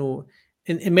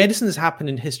 in medicine, has happened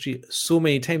in history so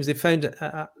many times. They found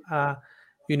a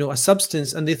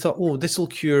substance and they thought, oh, this will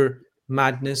cure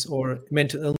madness or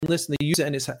mental illness, and they use it,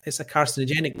 and it's a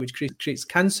carcinogenic which creates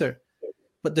cancer.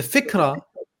 But the fikra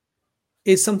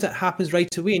is something that happens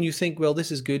right away, and you think, well,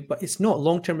 this is good, but it's not.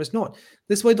 Long term, it's not.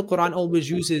 This is why the Quran always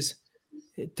uses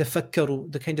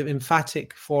tafakkaru, the kind of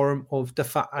emphatic form of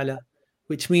tafa'ala,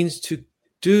 which means to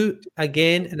do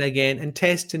again and again and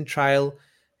test and trial,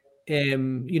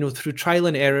 through trial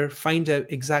and error, find out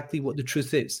exactly what the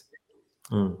truth is.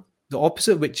 The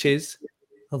opposite, which is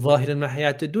ظاهرا من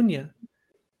الحياة الدنيا,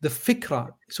 the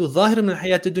fikra. So ظاهرا من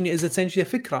الحياة الدنيا is essentially a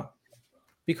fikra,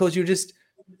 because you're just,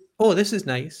 oh, this is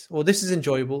nice, or this is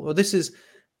enjoyable, or this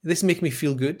makes me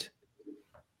feel good.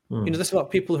 That's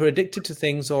what people who are addicted to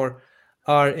things or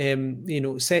are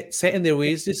set in their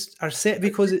ways, just are set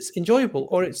because it's enjoyable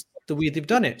or it's the way they've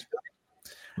done it.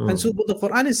 And so what the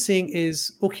Quran is saying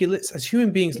is, okay, as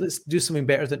human beings, let's do something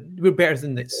better. We're better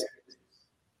than this.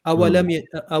 أَوَلَمْ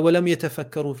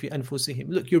يَتَفَكَّرُوا فِي أَنفُسِهِمْ.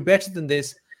 Look, you're better than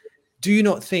this. Do you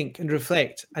not think and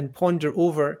reflect and ponder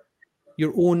over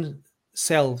your own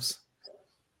selves?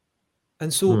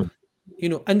 And so,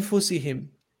 أنفُسِهِمْ,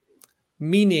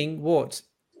 meaning what?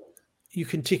 You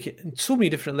can take it in so many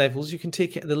different levels. You can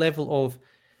take it at the level of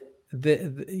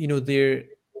their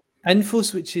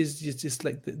anfus, which is just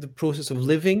like the process of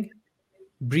living,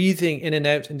 breathing in and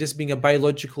out, and just being a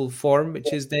biological form,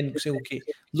 which is then saying, okay,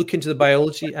 look into the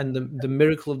biology and the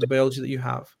miracle of the biology that you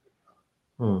have.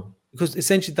 Because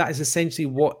essentially that is essentially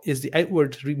what is the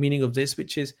outward meaning of this,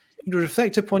 which is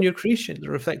reflect upon your creation,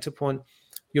 reflect upon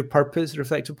your purpose,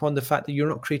 reflect upon the fact that you're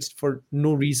not created for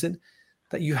no reason,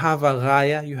 that you have a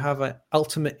ghaya, you have an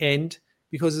ultimate end,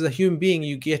 because as a human being,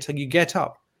 you get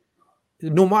up.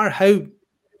 No matter how,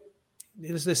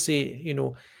 let's say,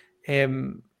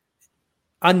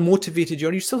 unmotivated you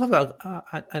are, you still have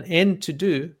an end to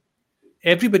do.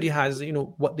 Everybody has,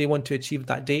 what they want to achieve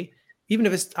that day, even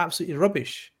if it's absolutely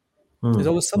rubbish. There's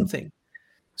always something.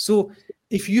 So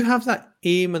if you have that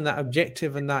aim and that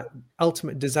objective and that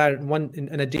ultimate desire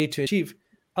in a day to achieve,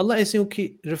 Allah is saying,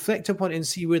 okay, reflect upon it and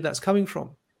see where that's coming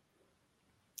from.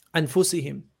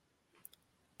 Anfusihim,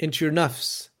 into your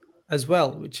nafs as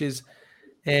well, which is,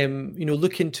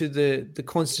 look into the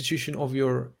constitution of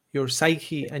your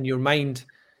psyche and your mind,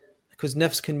 because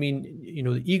nafs can mean,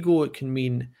 the ego, it can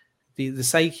mean the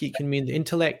psyche, it can mean the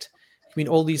intellect, it can mean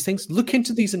all these things. Look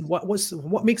into these and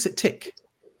what makes it tick.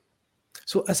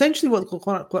 So essentially what the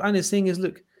Quran is saying is,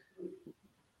 look,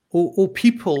 O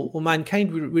people, O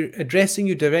mankind, we're addressing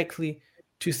you directly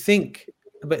to think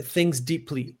about things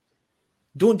deeply.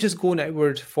 Don't just go on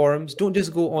outward forms. Don't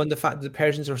just go on the fact that the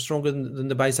Persians are stronger than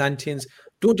the Byzantines.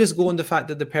 Don't just go on the fact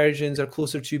that the Persians are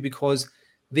closer to you because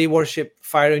they worship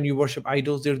fire and you worship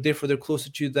idols. Therefore, they're closer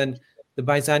to you than the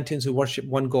Byzantines who worship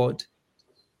one God.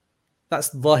 That's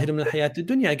ظاهر من الحياة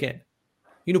الدنيا again.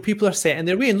 People are set in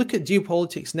their way. And look at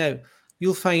geopolitics now.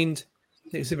 You'll find,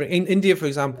 In India, for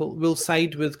example, will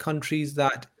side with countries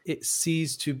that it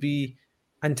sees to be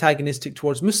antagonistic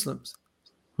towards Muslims,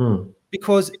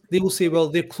 because they will say, well,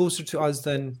 they're closer to us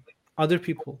than other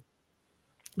people.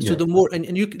 So the more,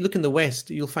 and you look in the West,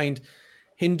 you'll find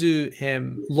Hindu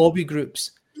lobby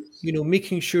groups,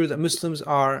 making sure that Muslims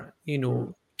are,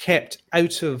 kept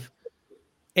out of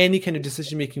any kind of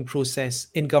decision-making process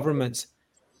in governments,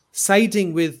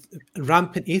 siding with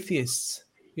rampant atheists,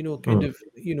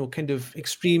 kind of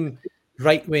extreme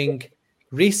right-wing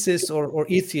racists or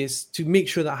atheists, to make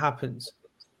sure that happens.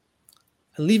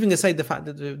 And leaving aside the fact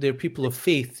that they're people of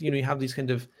faith, you have these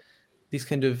kind of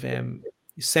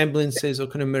semblances or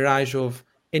kind of mirage of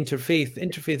interfaith.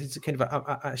 Interfaith is kind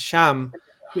of a sham,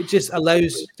 which just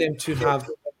allows them to have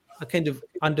a kind of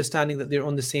understanding that they're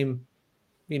on the same,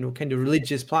 kind of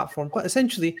religious platform. But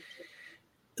essentially,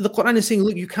 the Quran is saying,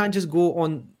 look, you can't just go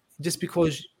on just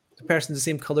because the person's the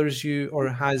same color as you or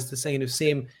has the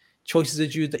same choices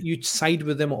as you, that you side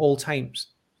with them at all times.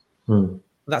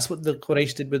 That's what the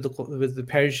Quraysh did with the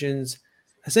Persians.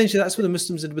 Essentially, that's what the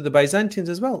Muslims did with the Byzantines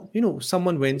as well.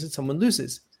 Someone wins and someone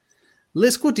loses.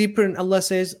 Let's go deeper, and Allah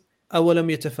says, أَوَلَمْ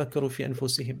يَتَفَكَّرُوا فِي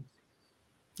أَنفُسِهِمْ.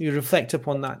 You reflect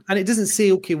upon that. And it doesn't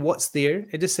say, okay, what's there?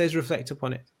 It just says reflect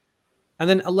upon it. And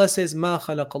then Allah says, مَا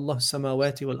خَلَقَ اللَّهُ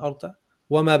السَّمَاوَاتِ وَالْأَرْضَ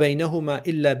وَمَا بَيْنَهُمَا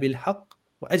إِلَّا بِالْحَقِّ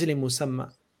وَأَجْلٍ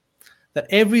مُسَمَّى. That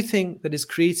everything that is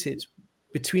created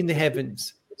between the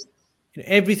heavens,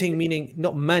 everything meaning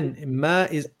not man, ma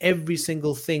is every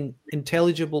single thing,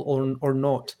 intelligible or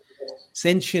not,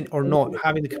 sentient or not,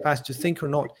 having the capacity to think or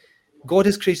not. God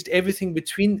has created everything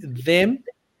between them.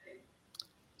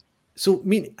 So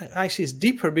actually it's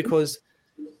deeper, because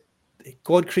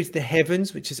God created the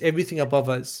heavens, which is everything above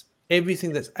us,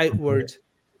 everything that's outward,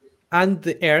 and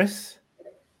the earth,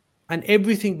 and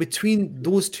everything between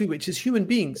those two, which is human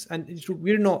beings. And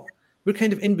we're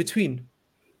kind of in between.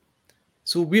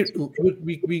 So we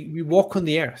walk on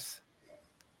the earth.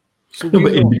 So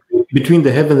between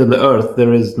the heaven and the earth,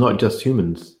 there is not just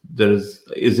humans.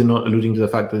 Is it not alluding to the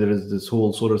fact that there is this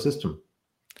whole solar system?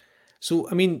 So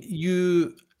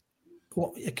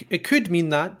it could mean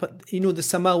that, but the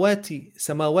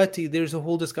samawati, there's a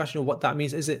whole discussion of what that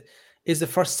means. Is the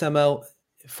first sama,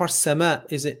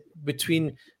 is it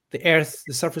between the earth,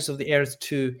 the surface of the earth,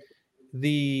 to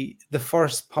the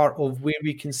first part of where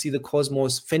we can see the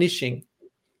cosmos finishing,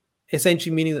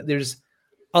 essentially meaning that there's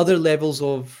other levels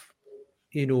of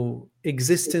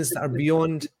existence that are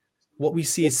beyond what we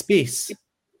see as space.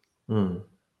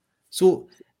 So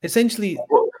essentially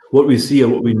what we see or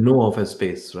what we know of as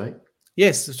space, right?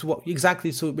 Yes, so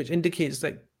which indicates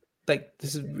that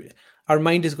this is, our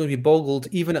mind is going to be boggled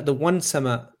even at the one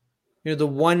sama. The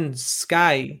one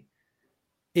sky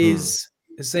is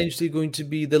essentially going to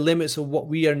be the limits of what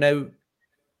we are now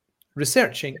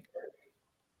researching.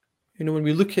 When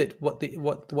we look at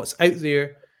what's out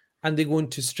there, and they go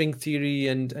into string theory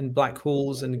and black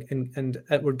holes and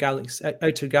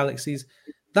outer galaxies,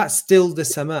 that's still the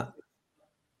sama,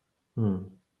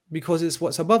 because it's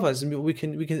what's above us, and we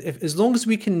can as long as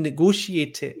we can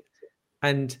negotiate it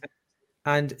and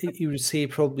you would say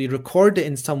probably record it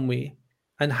in some way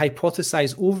and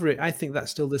hypothesize over it, I think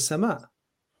that's still the sama.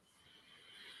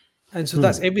 And so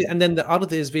that's and then the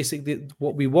other is basically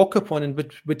what we walk upon, and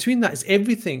between that is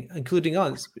everything, including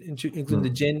us, including the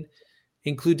jinn,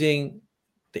 including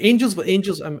the angels. But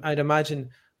angels, I'd imagine,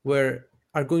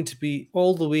 are going to be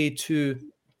all the way to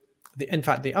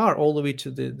they are all the way to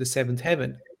the seventh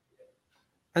heaven.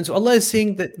 And so Allah is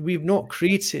saying that we've not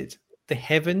created the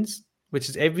heavens, which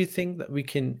is everything that we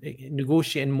can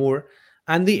negotiate and more,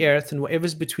 and the earth and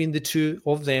whatever's between the two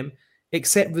of them,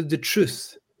 except with the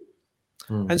truth.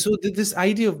 And so this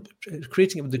idea of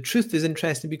creating it with the truth is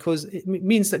interesting, because it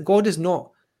means that God is not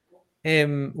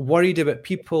worried about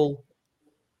people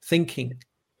thinking.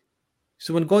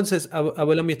 So when God says,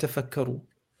 أَوَلَمْ يَتَفَكَّرُوا,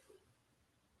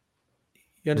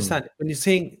 you understand? When he's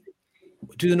saying,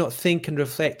 do they not think and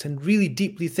reflect and really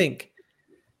deeply think?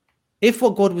 If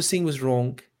what God was saying was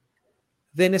wrong,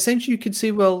 then essentially you could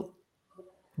say, well,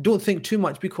 don't think too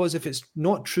much, because if it's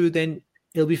not true, then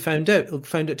it'll be found out. It'll be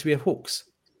found out to be a hoax.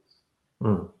 Do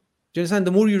you understand?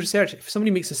 The more you research, if somebody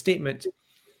makes a statement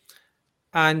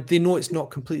and they know it's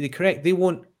not completely correct, they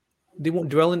won't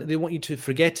dwell on it. They want you to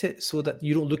forget it so that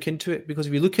you don't look into it, because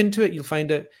if you look into it, you'll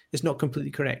find out it's not completely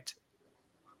correct,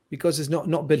 because it's not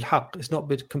bil haqq, it's not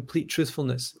with complete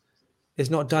truthfulness,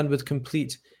 it's not done with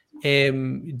complete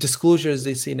disclosure, as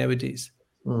they say nowadays.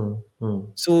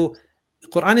 So the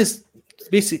Quran is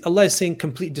basically, Allah is saying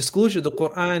complete disclosure. The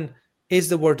Quran is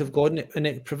the word of God, and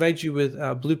it provides you with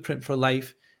a blueprint for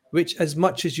life, which as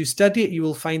much as you study it, you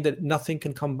will find that nothing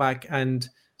can come back and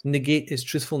negate its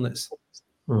truthfulness.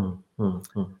 mm.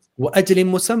 وَأَجْلٍ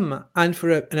مُسَمَّى, and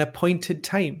for an appointed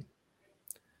time.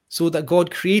 So that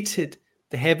God created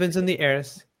the heavens and the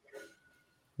earth.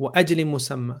 وَأَجْلٍ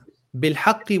مُسَمَّى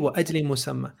بِالْحَقِّ وَأَجْلٍ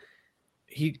مُسَمَّى.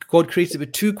 God created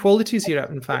with two qualities here,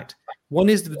 in fact. One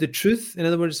is the truth. In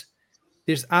other words,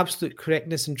 there's absolute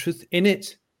correctness and truth in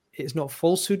it. It's not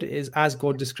falsehood. It is as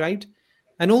God described.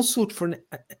 And also for an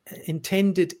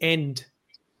intended end,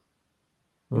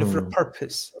 for a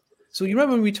purpose. So you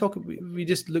remember when we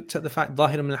just looked at the fact,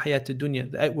 ظاهر من الحياة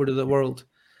الدنيا, the outward of the world,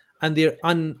 and they're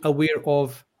unaware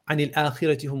of عن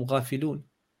الآخرة هم غافلون,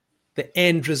 the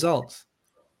end result.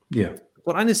 Yeah.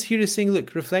 Quran is here is saying,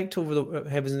 look, reflect over the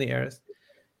heavens and the earth.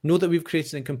 Know that we've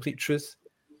created in complete truth,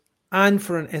 and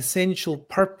for an essential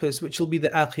purpose, which will be the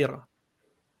akhirah.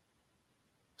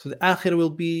 So the akhirah will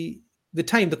be the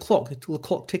time, the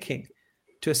clock ticking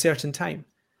to a certain time.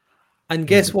 And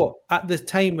guess what? At the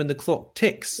time when the clock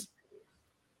ticks,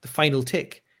 the final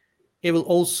tick, it will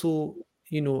also,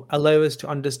 allow us to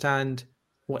understand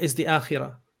what is the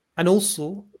akhirah. And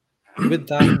also, with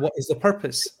that, what is the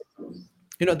purpose?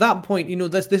 At that point,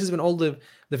 this is when all the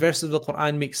verses of the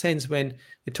Quran make sense, when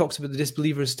it talks about the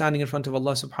disbelievers standing in front of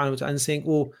Allah subhanahu wa ta'ala and saying,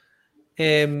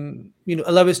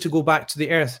 allow us to go back to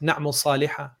the earth, na'mal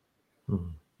salihah.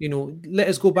 Let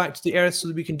us go back to the earth so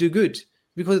that we can do good.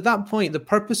 Because at that point, the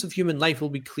purpose of human life will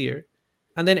be clear.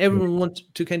 And then everyone will want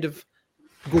to kind of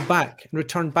go back and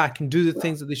return back and do the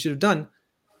things that they should have done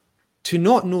to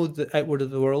not know the outward of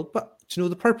the world, but to know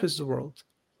the purpose of the world,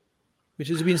 which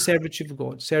is being servitude to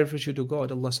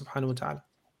God, Allah subhanahu wa ta'ala.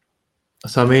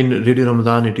 सामीन radio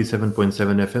Ramzan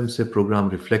 87.7 FM से programme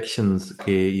reflections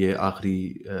के ये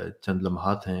आखिरी चंद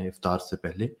लम्हात हैं इफ्तार से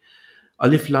पहले.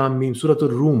 अलिफ लाम मीम सूरत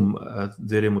रूम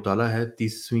ज़ेर मुताला है,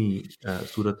 30वीं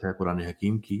सूरत है कुरान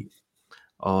हकीम की.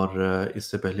 और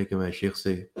इससे पहले कि मैं शेख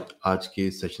से आज के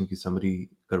सेशन की समरी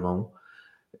करवाऊं,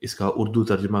 इसका उर्दू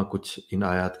तर्जमा कुछ इन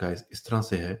आयात का इस तरह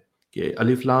से है कि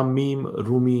अलिफ लाम मीम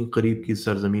रूमी करीब की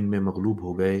सरजमीन में मगलूब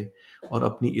हो गए और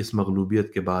अपनी इस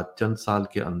मगलूबियत के बाद चंद साल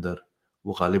के अंदर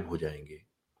वो गालिब हो जाएंगे.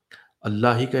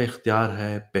 अल्लाह ही का इख्तियार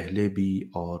है पहले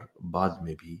भी और बाद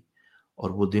में भी,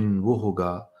 और वो दिन वो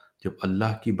होगा जब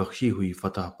अल्लाह की बख्शी हुई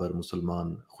फतह पर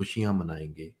मुसलमान खुशियां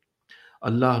मनाएंगे.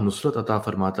 अल्लाह नुसरत अता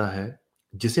फरमाता है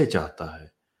जिसे चाहता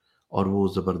है, और वो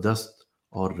ज़बरदस्त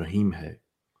और रहीम है.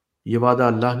 ये वादा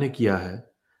अल्लाह ने किया है.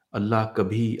 अल्लाह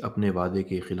कभी अपने वादे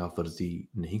के खिलाफ वर्जी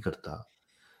नहीं करता,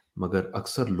 मगर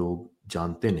अक्सर लोग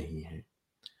जानते नहीं हैं.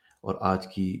 और आज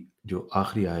की जो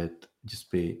आखिरी आयत जिस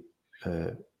पे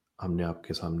हमने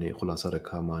आपके सामने खुलासा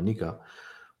रखा मानी का,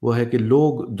 वो है कि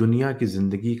लोग दुनिया की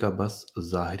ज़िंदगी का बस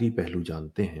ज़ाहिरी पहलू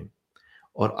जानते हैं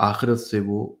और आखिरत से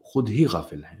वो खुद ही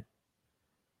गाफिल हैं.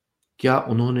 क्या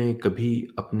उन्होंने कभी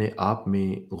अपने आप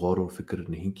में गौर व फिक्र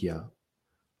नहीं किया?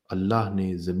 अल्लाह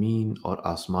ने ज़मीन और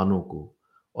आसमानों को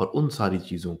और उन सारी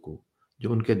चीज़ों को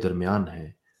जो उनके दरमियान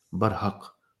हैं बरहक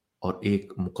और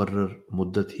एक मुकर्रर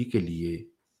मुद्दत ही के लिए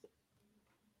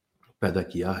पैदा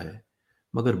किया है,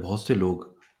 मगर बहुत से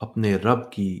लोग अपने रब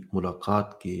की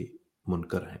मुलाकात के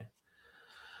मुनकर हैं.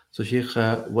 सो शेख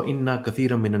व इन्ना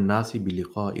कसीरम मिनन नासी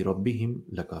बिलिक़ाइ रब्बिहिम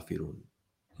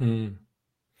लकाफिरून.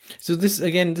 So this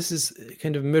is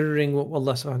kind of mirroring what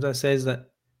Allah subhanahu wa ta'ala says, that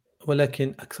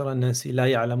وَلَكِنْ أَكْثَرَ النَّاسِ لَا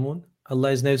يَعْلَمُونَ.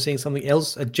 Allah is now saying something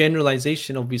else, a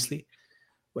generalization obviously.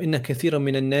 وَإِنَّ كَثِيرًا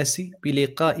مِنَ النَّاسِ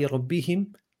بِلِقَاءِ رَبِّهِمْ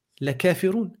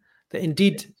لَكَافِرُونَ. That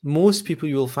indeed most people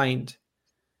you will find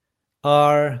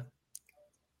are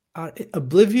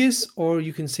oblivious, or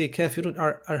you can say kafirun,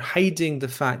 are hiding the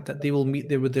fact that they will meet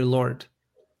there with their Lord.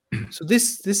 So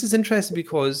this is interesting,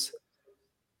 because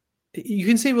you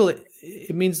can say, well,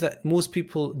 it means that most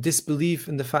people disbelieve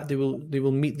in the fact they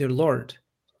will meet their Lord.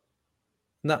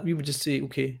 And that we would just say,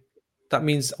 okay, that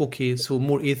means, okay, so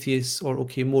more atheists, or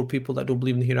okay, more people that don't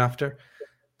believe in the hereafter.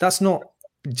 That's not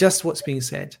just what's being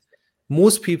said.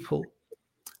 Most people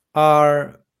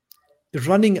are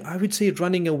running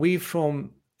away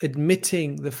from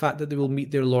admitting the fact that they will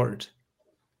meet their Lord.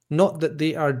 Not that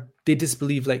they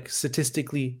disbelieve, like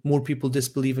statistically more people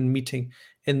disbelieve in meeting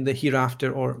in the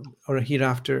hereafter or a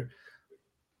hereafter,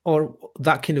 or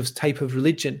that kind of type of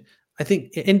religion. I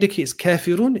think it indicates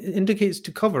kafirun, it indicates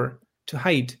to cover, to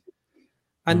hide.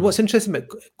 And what's interesting about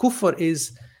kufr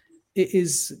is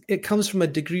it comes from a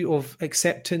degree of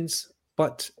acceptance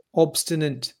but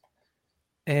obstinate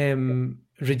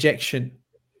rejection.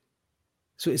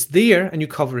 So it's there and you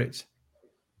cover it.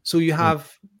 So you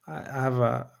have, I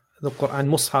have the Quran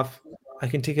Mus'haf, I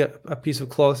can take a piece of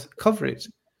cloth, cover it.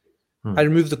 I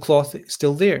remove the cloth, it's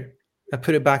still there. I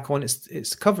put it back on,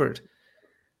 it's covered.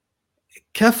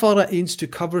 Kafara aims to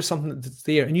cover something that's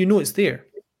there, and you know it's there.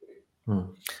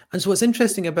 And so what's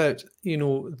interesting about,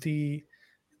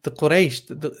 the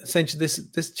Quraysh, essentially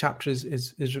this chapter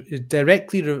is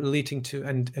directly relating to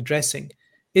and addressing,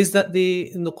 is that they,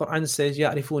 in the Quran says,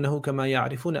 يَعْرِفُونَهُ كَمَا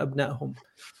يَعْرِفُونَ أَبْنَاءَهُم.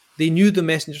 They knew the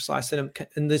Messenger ﷺ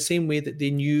in the same way that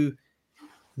they knew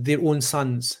their own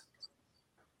sons.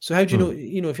 So how do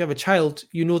you know, if you have a child,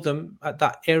 you know them at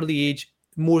that early age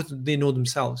more than they know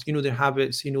themselves. You know their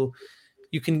habits, you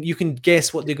can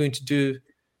guess what they're going to do.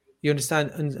 You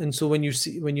understand? And so when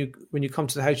you come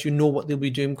to the house, you know what they'll be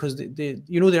doing because they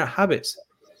you know their habits.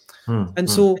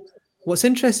 So what's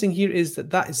interesting here is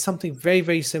that is something very,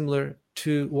 very similar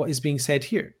to what is being said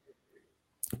here.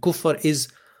 Kuffar is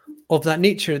of that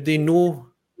nature. They know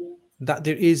that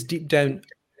there is deep down,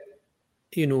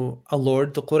 a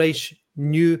Lord. The Quraysh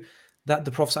knew that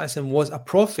the Prophet ﷺ was a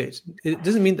prophet. It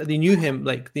doesn't mean that they knew him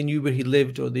like they knew where he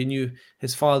lived or they knew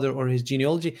his father or his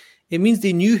genealogy. It means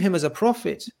they knew him as a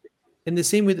prophet in the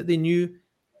same way that they knew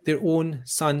their own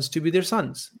sons to be their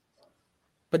sons.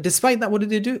 But despite that, what did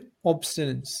they do?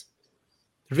 Obstinance,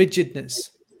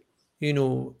 rigidness,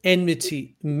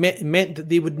 enmity meant that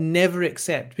they would never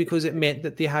accept, because it meant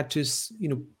that they had to,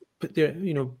 put their,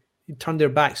 turn their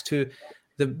backs to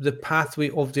the pathway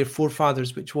of their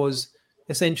forefathers, which was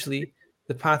essentially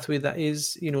the pathway that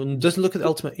is, doesn't look at the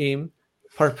ultimate aim,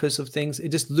 purpose of things. It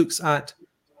just looks at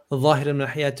al-zahir min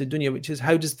al-hayat ad-dunya, which is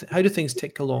how do things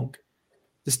tick along,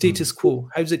 the status quo,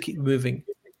 how does it keep moving?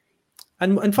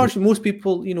 And unfortunately, most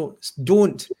people,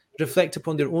 don't reflect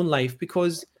upon their own life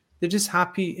because they're just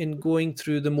happy in going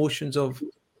through the motions of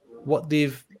what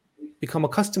they've become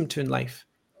accustomed to in life.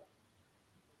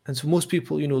 And so most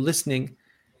people, listening,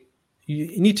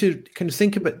 you need to kind of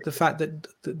think about the fact that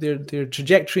their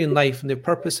trajectory in life and their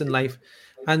purpose in life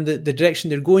and the direction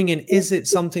they're going in, is it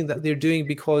something that they're doing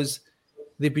because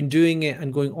they've been doing it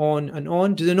and going on and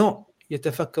on? Do they not?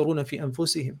 يَتَفَكَّرُونَ فِي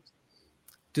أَنفُسِهِمْ.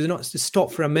 Do they not just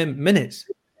stop for a minute?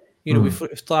 Before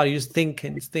iftar, you just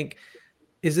think,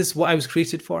 is this what I was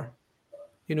created for?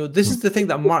 This is the thing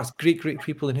that marks great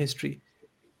people in history.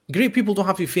 Great people don't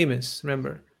have to be famous,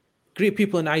 remember. Great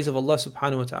people in the eyes of Allah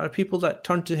subhanahu wa ta'ala are people that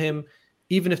turn to Him,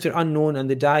 even if they're unknown and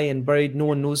they die and buried, no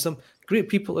one knows them. Great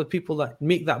people are people that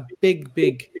make that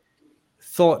big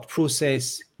thought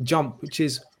process jump, which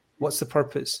is, what's the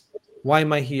purpose? Why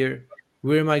am I here?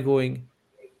 Where am I going?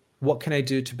 What can I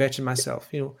do to better myself?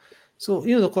 So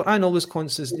the Quran always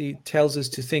constantly tells us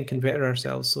to think and better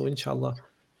ourselves. So inshallah,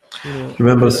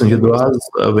 remember in your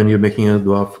du'as, when you're making a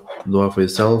dua for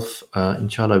yourself,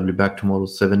 inshallah I'll be back tomorrow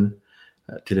 7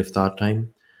 till iftar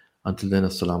time. Until then,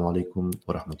 assalamu alaikum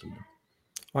wa rahmatullah.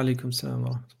 Wa alaikum salam wa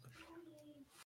rahmatullah.